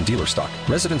models in dealer stock.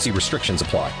 Residency restrictions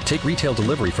apply. Take retail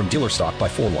delivery from dealer stock by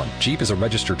 4/1. Jeep is a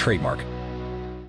registered trademark.